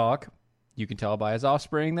sex talk. You can tell by his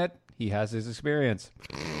offspring that he has his experience.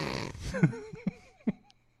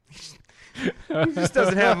 He just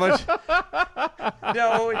doesn't have much.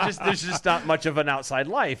 No, there's just not much of an outside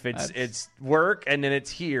life. It's work, and then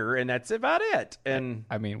it's here, and that's about it. And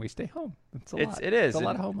I mean, we stay home. It's a lot. It is. It's a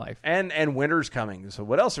lot of home life. And winter's coming. So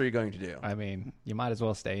what else are you going to do? I mean, you might as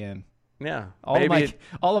well stay in. Yeah.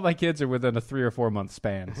 All of my kids are within a 3 or 4 month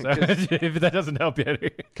span. So if that doesn't help you,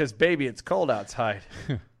 because baby, it's cold outside.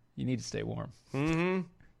 You need to stay warm. Mm-hmm.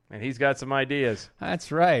 And he's got some ideas.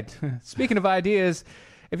 That's right. Speaking of ideas,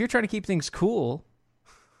 if you're trying to keep things cool,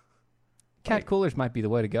 Cat coolers might be the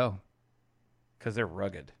way to go. Because they're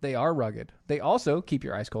rugged. They are rugged. They also keep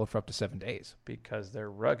your ice cold for up to 7 days. Because they're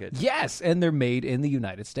rugged. Yes, and they're made in the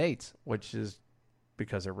United States. Which is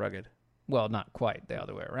because they're rugged. Well, not quite the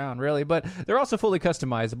other way around, really. But they're also fully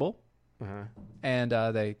customizable. Uh-huh. And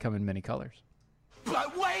they come in many colors.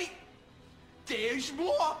 But wait! There's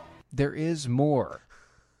more! There is more.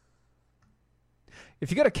 If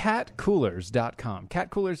you go to catcoolers.com,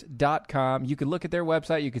 catcoolers.com, you can look at their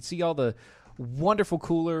website. You can see all the wonderful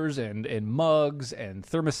coolers and mugs and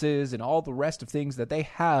thermoses and all the rest of things that they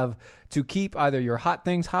have to keep either your hot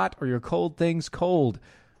things hot or your cold things cold.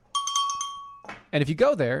 And if you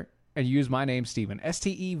go there and use my name, Steven,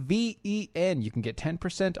 Steven, you can get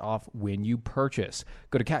 10% off when you purchase.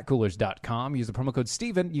 Go to catcoolers.com, use the promo code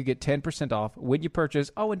Steven, you get 10% off when you purchase.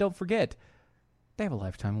 Oh, and don't forget, they have a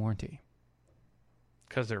lifetime warranty.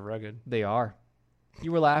 Because they're rugged. They are.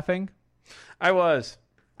 You were laughing? I was.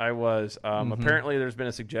 Apparently, there's been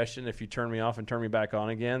a suggestion if you turn me off and turn me back on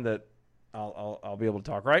again that I'll be able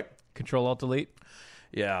to talk, right? Control Alt Delete.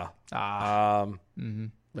 Yeah.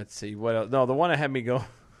 Let's see what else. No, the one that had me go.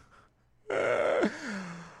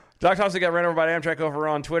 Doc Thompson got ran over by Amtrak over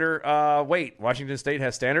on Twitter. Wait, Washington State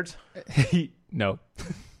has standards? No.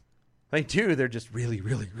 They do. They're just really,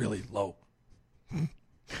 really, really low.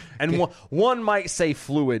 And one might say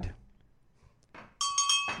fluid.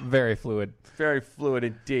 Very fluid. Very fluid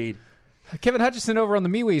indeed. Kevin Hutchison over on the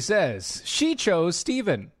MeWe says, she chose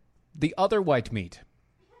Steven, the other white meat.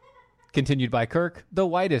 Continued by Kirk, the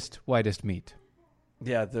whitest meat.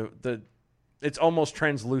 Yeah, it's almost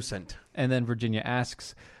translucent. And then Virginia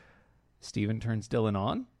asks, Steven turns Dylan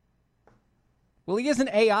on? Well, he is an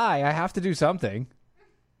AI. I have to do something.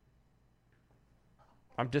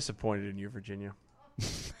 I'm disappointed in you, Virginia.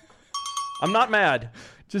 I'm not mad.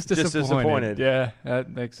 Just disappointed. Yeah, that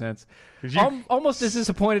makes sense. Almost as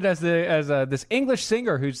disappointed as this English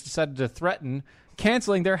singer who's decided to threaten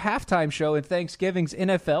canceling their halftime show in Thanksgiving's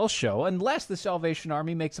NFL show unless the Salvation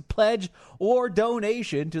Army makes a pledge or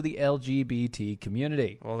donation to the LGBT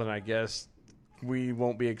community. Well, then I guess we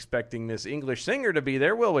won't be expecting this English singer to be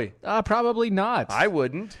there, will we? Probably not. I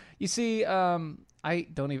wouldn't. You see, I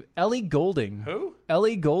don't even... Ellie Goulding. Who?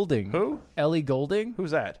 Ellie Goulding. Who? Ellie Goulding.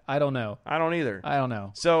 Who's that? I don't know. I don't either. I don't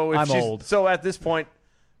know. So I'm old. So at this point,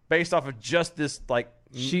 based off of just this, like,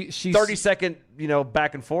 she's 30-second,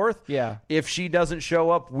 back and forth, yeah. If she doesn't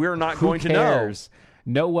show up, we're not Who going cares? to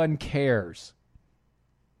know. No one cares.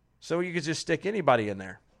 So you could just stick anybody in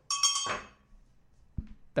there.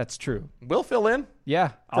 That's true. We'll fill in.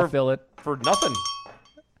 Yeah, I'll fill it. For nothing.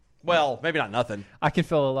 Well, maybe not nothing. I can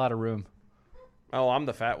fill a lot of room. Oh, I'm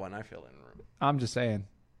the fat one. I fill in room. I'm just saying.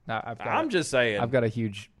 I'm just saying. I've got a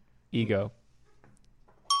huge ego.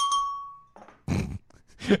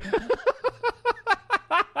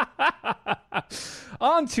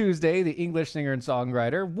 On Tuesday, the English singer and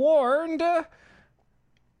songwriter warned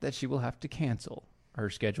that she will have to cancel her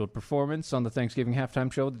scheduled performance on the Thanksgiving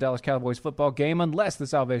halftime show at the Dallas Cowboys football game unless the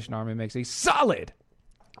Salvation Army makes a solid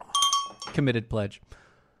committed pledge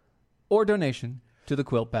or donation to the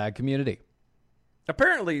quilt bag community.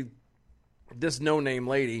 Apparently, this no-name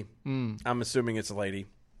lady, I'm assuming it's a lady.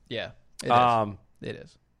 Yeah, it is. It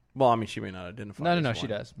is. Well, I mean, she may not identify. No, she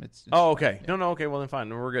does. It's okay. Yeah. No, okay. Well, then fine.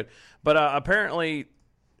 Then we're good. But apparently,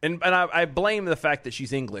 and I blame the fact that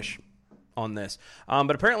she's English on this.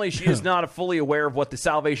 But apparently, she is not fully aware of what the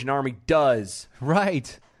Salvation Army does.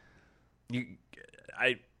 Right.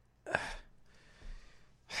 God.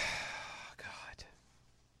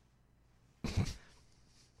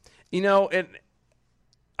 And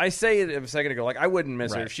I say it a second ago, like, I wouldn't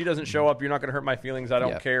miss her. If she doesn't show up, you're not going to hurt my feelings. I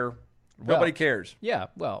don't care. Nobody cares. Yeah,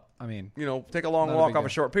 well, I mean... take a long walk off a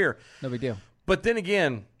short pier. No big deal. But then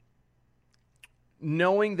again,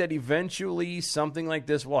 knowing that eventually something like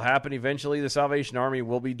this will happen, eventually the Salvation Army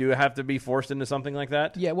will have to be forced into something like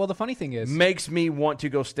that. Yeah, well, the funny thing is... makes me want to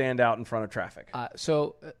go stand out in front of traffic.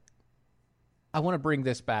 So I want to bring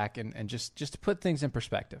this back and just to put things in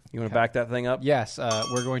perspective. You want to back that thing up? Yes,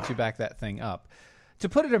 we're going to back that thing up. To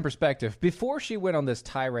put it in perspective, before she went on this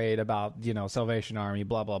tirade about, Salvation Army,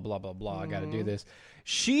 blah, blah, blah, blah, blah, I got to do this,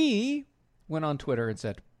 she went on Twitter and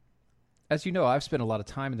said, as you know, I've spent a lot of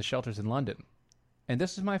time in the shelters in London, and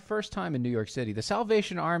this is my first time in New York City. The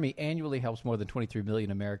Salvation Army annually helps more than 23 million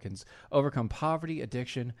Americans overcome poverty,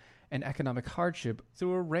 addiction, and economic hardship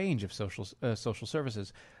through a range of social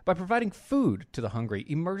services by providing food to the hungry,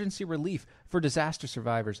 emergency relief for disaster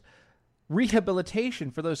survivors, rehabilitation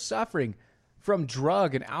for those suffering from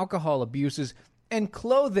drug and alcohol abuses, and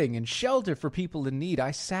clothing and shelter for people in need.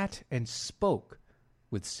 I sat and spoke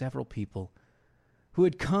with several people who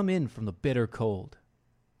had come in from the bitter cold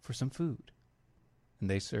for some food. And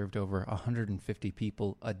they served over 150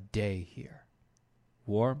 people a day here.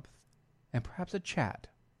 Warmth and perhaps a chat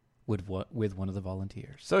with one of the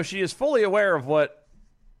volunteers. So she is fully aware of what,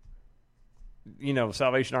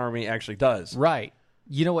 Salvation Army actually does. Right.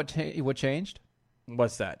 You know what changed?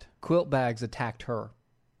 What's that? Quilt Bags attacked her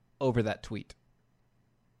over that tweet.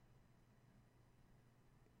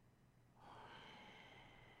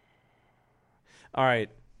 All right.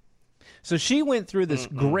 So she went through this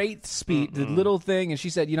great speech, the little thing, and she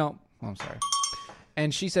said, I'm sorry.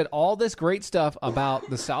 And she said all this great stuff about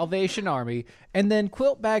the Salvation Army, and then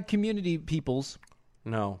Quilt Bag community peoples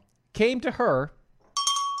came to her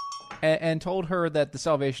and told her that the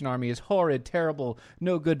Salvation Army is horrid, terrible,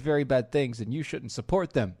 no good, very bad things, and you shouldn't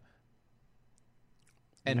support them.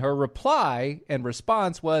 And her reply and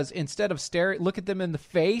response was, instead of look at them in the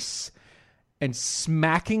face and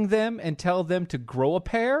smacking them and tell them to grow a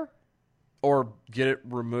pair, or get it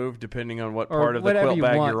removed depending on what part of the quilt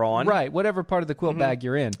bag you're on. Right, whatever part of the quilt bag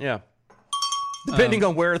you're in. Yeah. Depending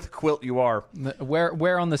on where the quilt you are.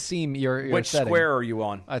 Where on the seam you're Which setting. square are you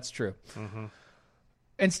on? That's true. Mm-hmm.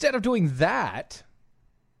 Instead of doing that,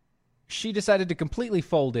 she decided to completely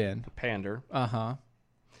fold in. Pander. Uh-huh.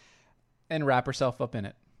 And wrap herself up in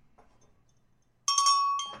it.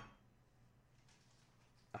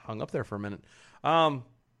 I hung up there for a minute.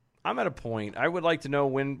 I'm at a point. I would like to know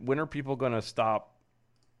when are people going to stop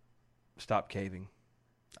caving?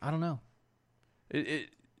 I don't know.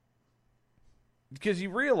 Because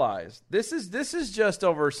you realize this is just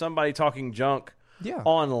over somebody talking junk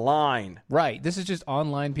online. Right. This is just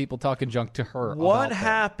online people talking junk to her. What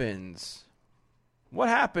happens? What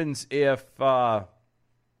happens if God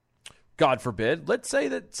forbid, let's say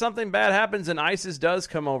that something bad happens and ISIS does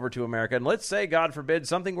come over to America, and let's say, God forbid,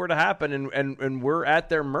 something were to happen and we're at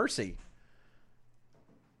their mercy.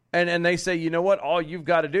 And they say, you know what, all you've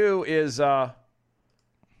got to do is,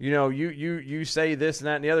 you say this and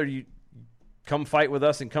that and the other, you come fight with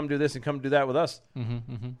us and come do this and come do that with us,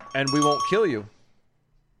 and we won't kill you.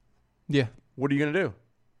 Yeah. What are you going to do?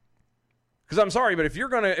 Because I'm sorry, but if you're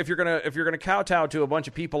gonna kowtow to a bunch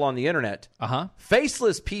of people on the internet,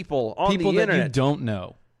 faceless people on the internet that you don't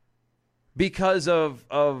know, because of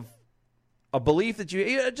a belief that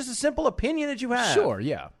just a simple opinion that you have. Sure,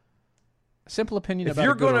 yeah, simple opinion. If about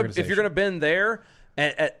you're a good organization. if you're gonna bend there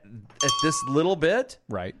at this little bit,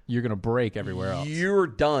 right, you're gonna break everywhere else. You're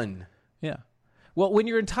done. Yeah. Well, when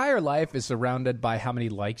your entire life is surrounded by how many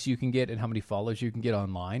likes you can get and how many follows you can get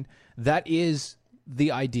online, that is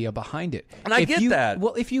the idea behind it. And I get that.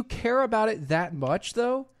 Well, if you care about it that much,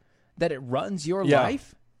 though, that it runs your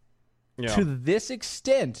life to this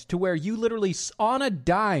extent, to where you literally, on a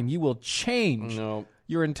dime, you will change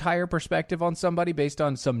your entire perspective on somebody based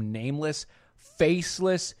on some nameless,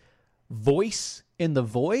 faceless voice in the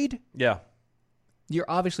void, you're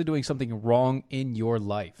obviously doing something wrong in your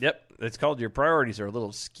life. Yep. It's called your priorities are a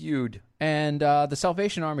little skewed. And the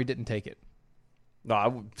Salvation Army didn't take it.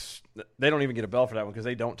 No, they don't even get a bell for that one because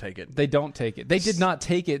they don't take it. They don't take it. They did not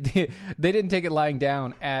take it. They didn't take it lying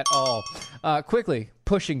down at all. Quickly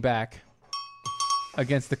pushing back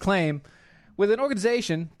against the claim, with an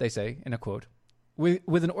organization, they say, in a quote,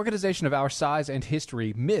 with an organization of our size and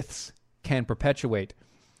history, myths can perpetuate.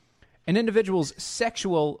 An individual's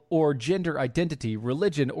sexual or gender identity,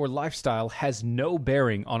 religion, or lifestyle has no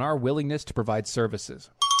bearing on our willingness to provide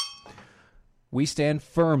services. We stand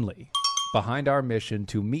firmly behind our mission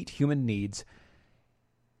to meet human needs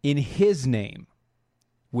in His name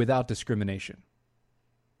without discrimination.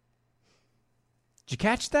 Did you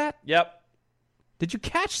catch that? Yep. Did you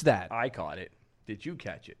catch that? I caught it. Did you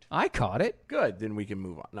catch it? I caught it. Good. Then we can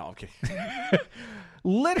move on. No, okay.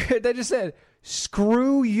 Literally, they just said,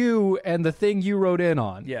 screw you and the thing you wrote in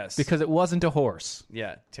on. Yes. Because it wasn't a horse.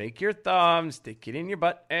 Yeah. Take your thumb, stick it in your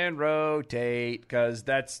butt, and rotate, because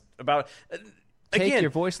that's about... Take Again,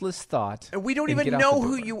 your voiceless thought. And we don't and even know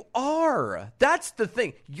who you are. That's the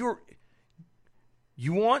thing. You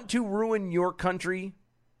want to ruin your country.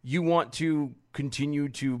 You want to continue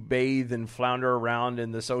to bathe and flounder around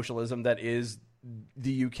in the socialism that is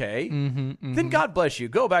the UK. Then God bless you.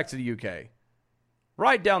 Go back to the UK.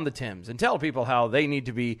 Ride down the Thames and tell people how they need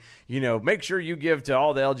to be, make sure you give to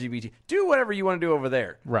all the LGBT. Do whatever you want to do over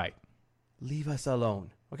there. Right. Leave us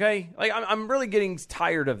alone. Okay? Like, I'm really getting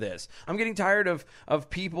tired of this. I'm getting tired of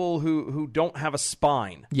people who don't have a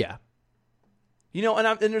spine. Yeah.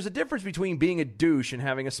 And there's a difference between being a douche and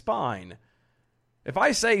having a spine. If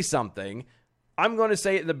I say something, I'm going to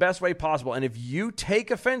say it in the best way possible. And if you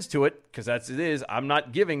take offense to it, because that's it is, I'm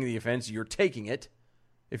not giving the offense, you're taking it.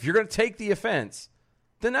 If you're going to take the offense,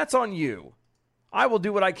 then that's on you. I will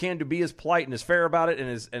do what I can to be as polite and as fair about it and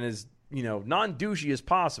as non-douchey as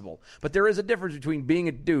possible. But there is a difference between being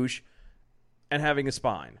a douche and having a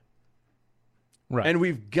spine. Right. And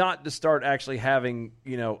we've got to start actually having,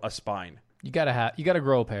 a spine. You gotta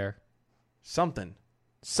grow a pair. Something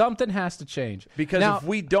has to change. Because now, if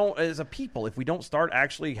we don't, as a people, if we don't start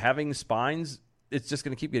actually having spines, it's just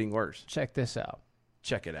going to keep getting worse. Check this out.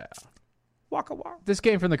 Check it out. Waka waka. This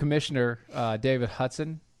came from the commissioner, David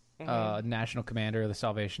Hudson, national commander of the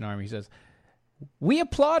Salvation Army. He says, "We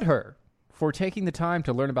applaud her for taking the time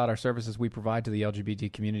to learn about our services we provide to the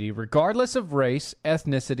LGBT community, regardless of race,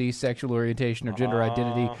 ethnicity, sexual orientation, or gender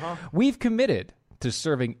identity. We've committed to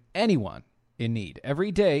serving anyone in need.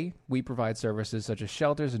 Every day, we provide services such as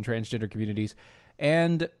shelters and transgender communities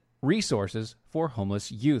and resources for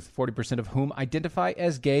homeless youth, 40% of whom identify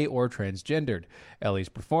as gay or transgendered." Ellie's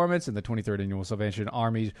performance in the 23rd Annual Salvation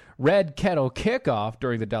Army's Red Kettle Kickoff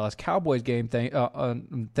during the Dallas Cowboys game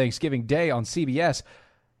on Thanksgiving Day on CBS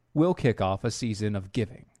will kick off a season of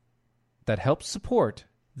giving that helps support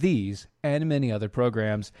these and many other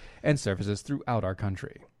programs and services throughout our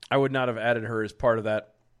country. I would not have added her as part of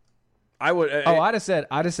that. I would. I'd have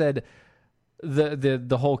said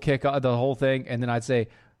the whole kickoff, the whole thing, and then I'd say,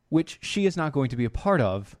 which she is not going to be a part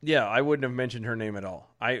of. Yeah, I wouldn't have mentioned her name at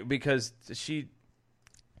all. Because she.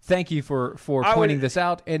 Thank you for pointing this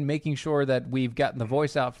out and making sure that we've gotten the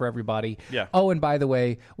voice out for everybody. Yeah. Oh, and by the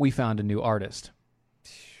way, we found a new artist.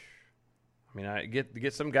 I mean, I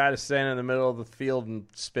get some guy to stand in the middle of the field and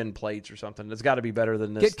spin plates or something. It's got to be better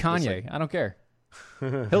than this. Get Kanye. I don't care.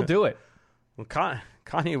 He'll do it. Well,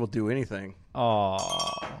 Kanye will do anything. Oh,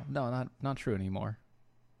 no, not true anymore.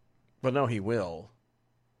 But no, he will.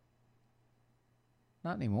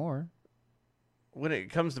 Not anymore. When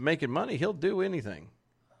it comes to making money, he'll do anything.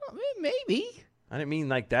 Maybe. I didn't mean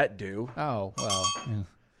like that, do. Oh, well. Yeah.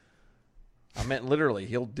 I meant literally,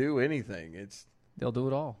 he'll do anything. They'll do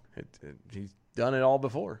it all. He's done it all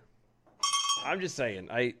before. I'm just saying,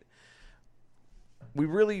 we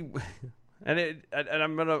really, and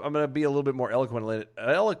I'm gonna be a little bit more eloquent.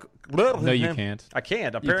 No, you can't. I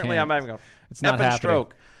can't. Apparently, I'm having it's not happening.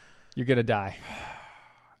 Stroke. You're gonna die.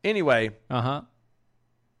 Anyway.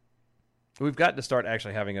 We've got to start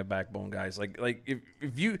actually having a backbone, guys. Like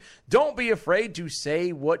if you don't be afraid to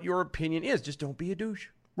say what your opinion is, just don't be a douche.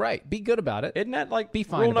 Right. Be good about it. Isn't that like be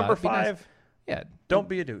fine rule about number it. Be 5? Nice. Yeah. Don't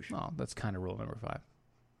be a douche. Oh, that's kind of rule number 5.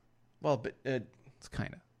 Well, but it's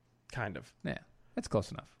kind of. Yeah. It's close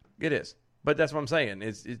enough. It is. But that's what I'm saying.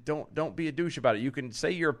 Is don't be a douche about it. You can say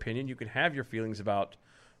your opinion. You can have your feelings about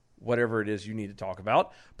whatever it is you need to talk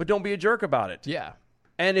about, but don't be a jerk about it. Yeah.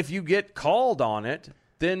 And if you get called on it,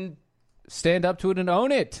 then stand up to it and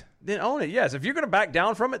own it. Then own it, yes. If you're going to back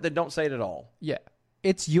down from it, then don't say it at all. Yeah.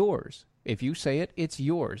 It's yours. If you say it, it's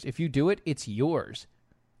yours. If you do it, it's yours.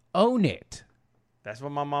 Own it. That's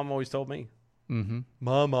what my mom always told me. Mm-hmm.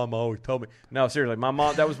 My mom always told me. No, seriously,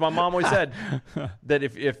 that was my mom always said that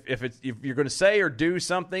if you're going to say or do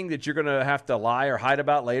something that you're going to have to lie or hide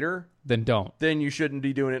about later, then don't. Then you shouldn't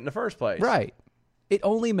be doing it in the first place. Right. It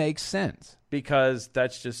only makes sense. Because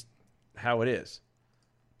that's just how it is.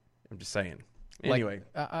 I'm just saying. Anyway.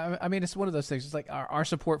 I mean, it's one of those things. It's like our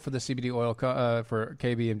support for the CBD oil for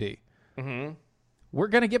KBMD. Mm-hmm. We're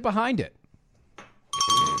going to get behind it.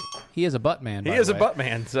 He is a butt man. He is a butt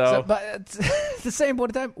man. So but at the same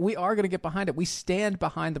point in time, we are going to get behind it. We stand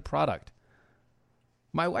behind the product.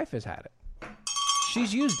 My wife has had it.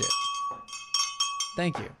 She's used it.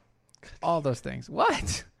 Thank you. All those things.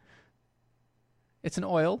 What? It's an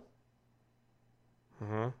oil.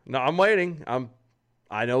 No, I'm waiting.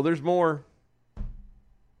 I know there's more.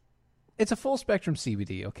 It's a full spectrum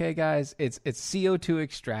CBD, okay, guys? It's CO2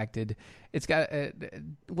 extracted. It's got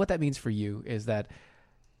what that means for you is that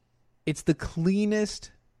it's the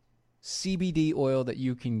cleanest CBD oil that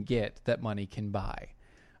you can get that money can buy.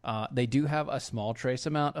 They do have a small trace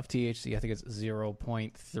amount of THC. I think it's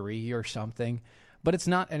 0.3 or something. But it's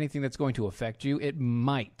not anything that's going to affect you. It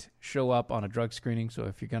might show up on a drug screening. So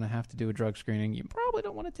if you're going to have to do a drug screening, you probably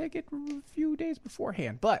don't want to take it a few days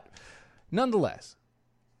beforehand. But nonetheless,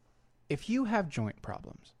 if you have joint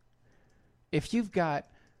problems, if you've got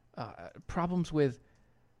problems with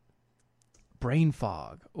brain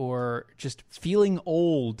fog or just feeling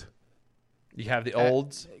old. You have the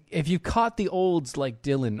olds? If you caught the olds like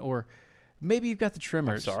Dylan, or maybe you've got the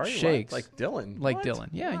tremors, shakes. Like Dylan? Like What? Dylan.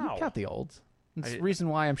 Yeah, Wow. you've got the olds. That's the reason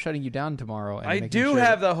why I'm shutting you down tomorrow. And I making do sure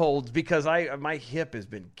have the holds because my hip has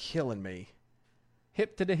been killing me.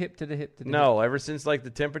 Hip to the hip to the hip to the No, ever since like the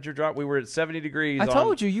temperature dropped, we were at 70 degrees. I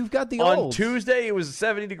told you, you've got the on olds. Tuesday, it was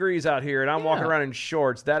 70 degrees out here, and I'm walking around in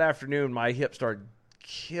shorts. That afternoon, my hip started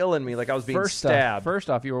killing me, like I was being First stabbed. First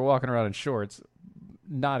off, you were walking around in shorts.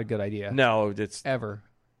 Not a good idea. No, it's ever.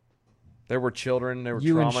 There were children. They were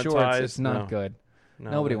You in traumatized. shorts, it's not No. good.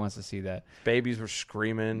 No, Nobody wants to see that. Babies were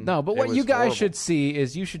screaming. No, but It what was you guys horrible. should see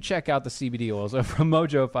is you should check out the CBD oils from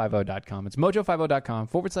mojo50.com. It's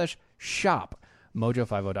mojo50.com/shop.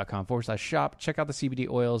 mojo50.com/shop. Check out the CBD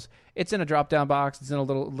oils. It's in a drop-down box. It's in a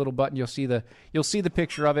little button. You'll see the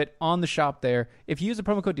picture of it on the shop there. If you use the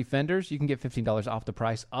promo code Defenders, you can get $15 off the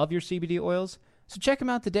price of your CBD oils. So check them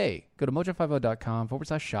out today. Go to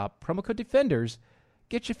mojo50.com/shop. Promo code Defenders.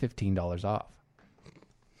 Get you $15 off.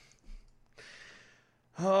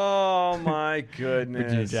 Oh my goodness.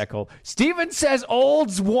 Virginia Jack Hole. Steven says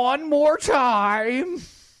olds one more time.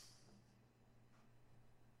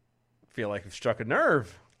 Feel like I've struck a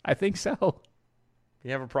nerve. I think so.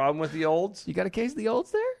 You have a problem with the olds? You got a case of the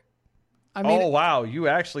olds there? I mean, oh wow, you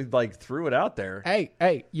actually like threw it out there.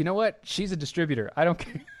 Hey, you know what? She's a distributor. I don't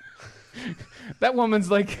care. That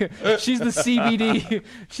woman's like, she's the CBD.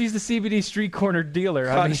 She's the CBD street corner dealer.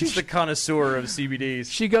 I mean, She's the connoisseur of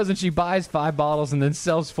CBDs. She goes and she buys 5 bottles and then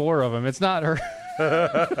sells 4 of them. It's not her.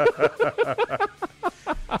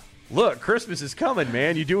 Look, Christmas is coming,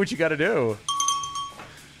 man. You do what you got to do.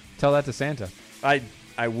 Tell that to Santa. I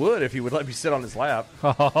would if he would let me sit on his lap.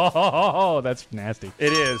 Oh, that's nasty.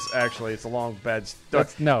 It is actually. It's a long bad.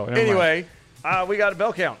 No. Anyway, we got a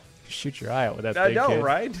bell count. Shoot your eye out with that. I thing, know, kid.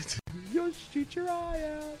 right? You'll shoot your eye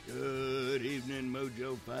out. Good evening,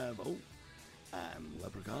 Mojo 50. I'm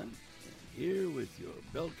Leprechaun, and here with your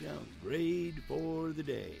bell count grade for the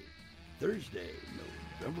day, Thursday,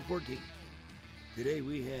 November 14th. Today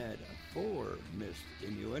we had 4 missed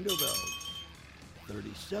innuendo bells,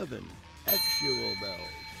 37 actual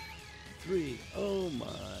bells, 3 oh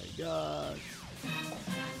my gosh,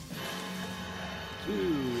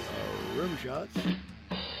 2 rim shots,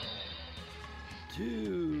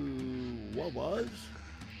 2 wah-wahs.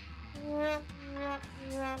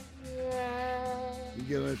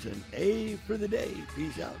 Give us an A for the day.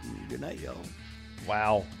 Peace out and good night, y'all.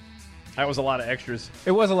 Wow. That was a lot of extras.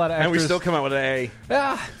 It was a lot of extras. And we still come out with an A.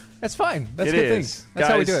 Ah, that's fine. That's It a good is. thing. That's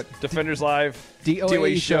Guys, how we do it. Defenders Live,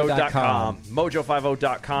 DOAShow.com.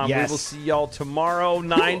 Mojo50.com. Yes. We will see y'all tomorrow,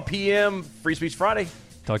 9 p.m. Free Speech Friday.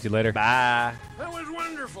 Talk to you later. Bye. That was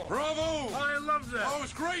wonderful. Bravo! I loved that. Oh, it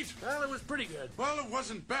was great. Well, it was pretty good. Well, it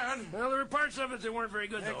wasn't bad. Well, there were parts of it that weren't very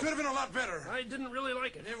good, though. It could have been a lot better. I didn't really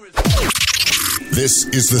like it. It was... This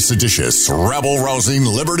is the seditious, rabble-rousing,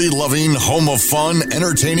 liberty-loving, home of fun,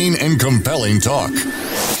 entertaining, and compelling talk.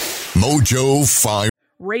 Mojo 5.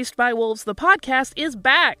 Raised by Wolves, the podcast, is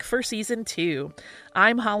back for Season 2.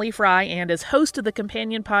 I'm Holly Fry, and as host of the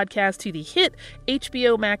companion podcast to the hit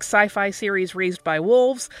HBO Max sci-fi series Raised by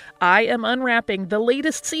Wolves, I am unwrapping the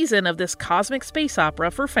latest season of this cosmic space opera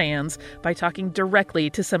for fans by talking directly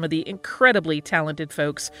to some of the incredibly talented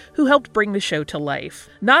folks who helped bring the show to life.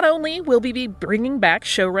 Not only will we be bringing back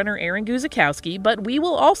showrunner Aaron Guzikowski, but we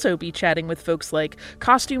will also be chatting with folks like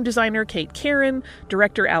costume designer Kate Karen,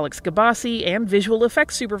 director Alex Gabassi, and visual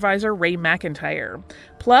effects supervisor Ray McIntyre.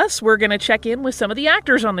 Plus, we're going to check in with some of the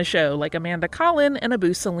actors on the show, like Amanda Collin and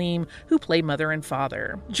Abu Salim, who play mother and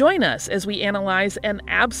father. Join us as we analyze an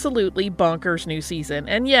absolutely bonkers new season.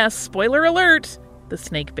 And yes, spoiler alert, the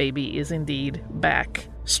snake baby is indeed back.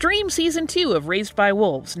 Stream Season 2 of Raised by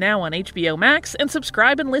Wolves now on HBO Max, and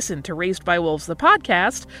subscribe and listen to Raised by Wolves the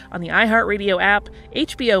podcast on the iHeartRadio app,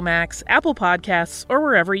 HBO Max, Apple Podcasts, or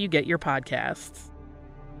wherever you get your podcasts.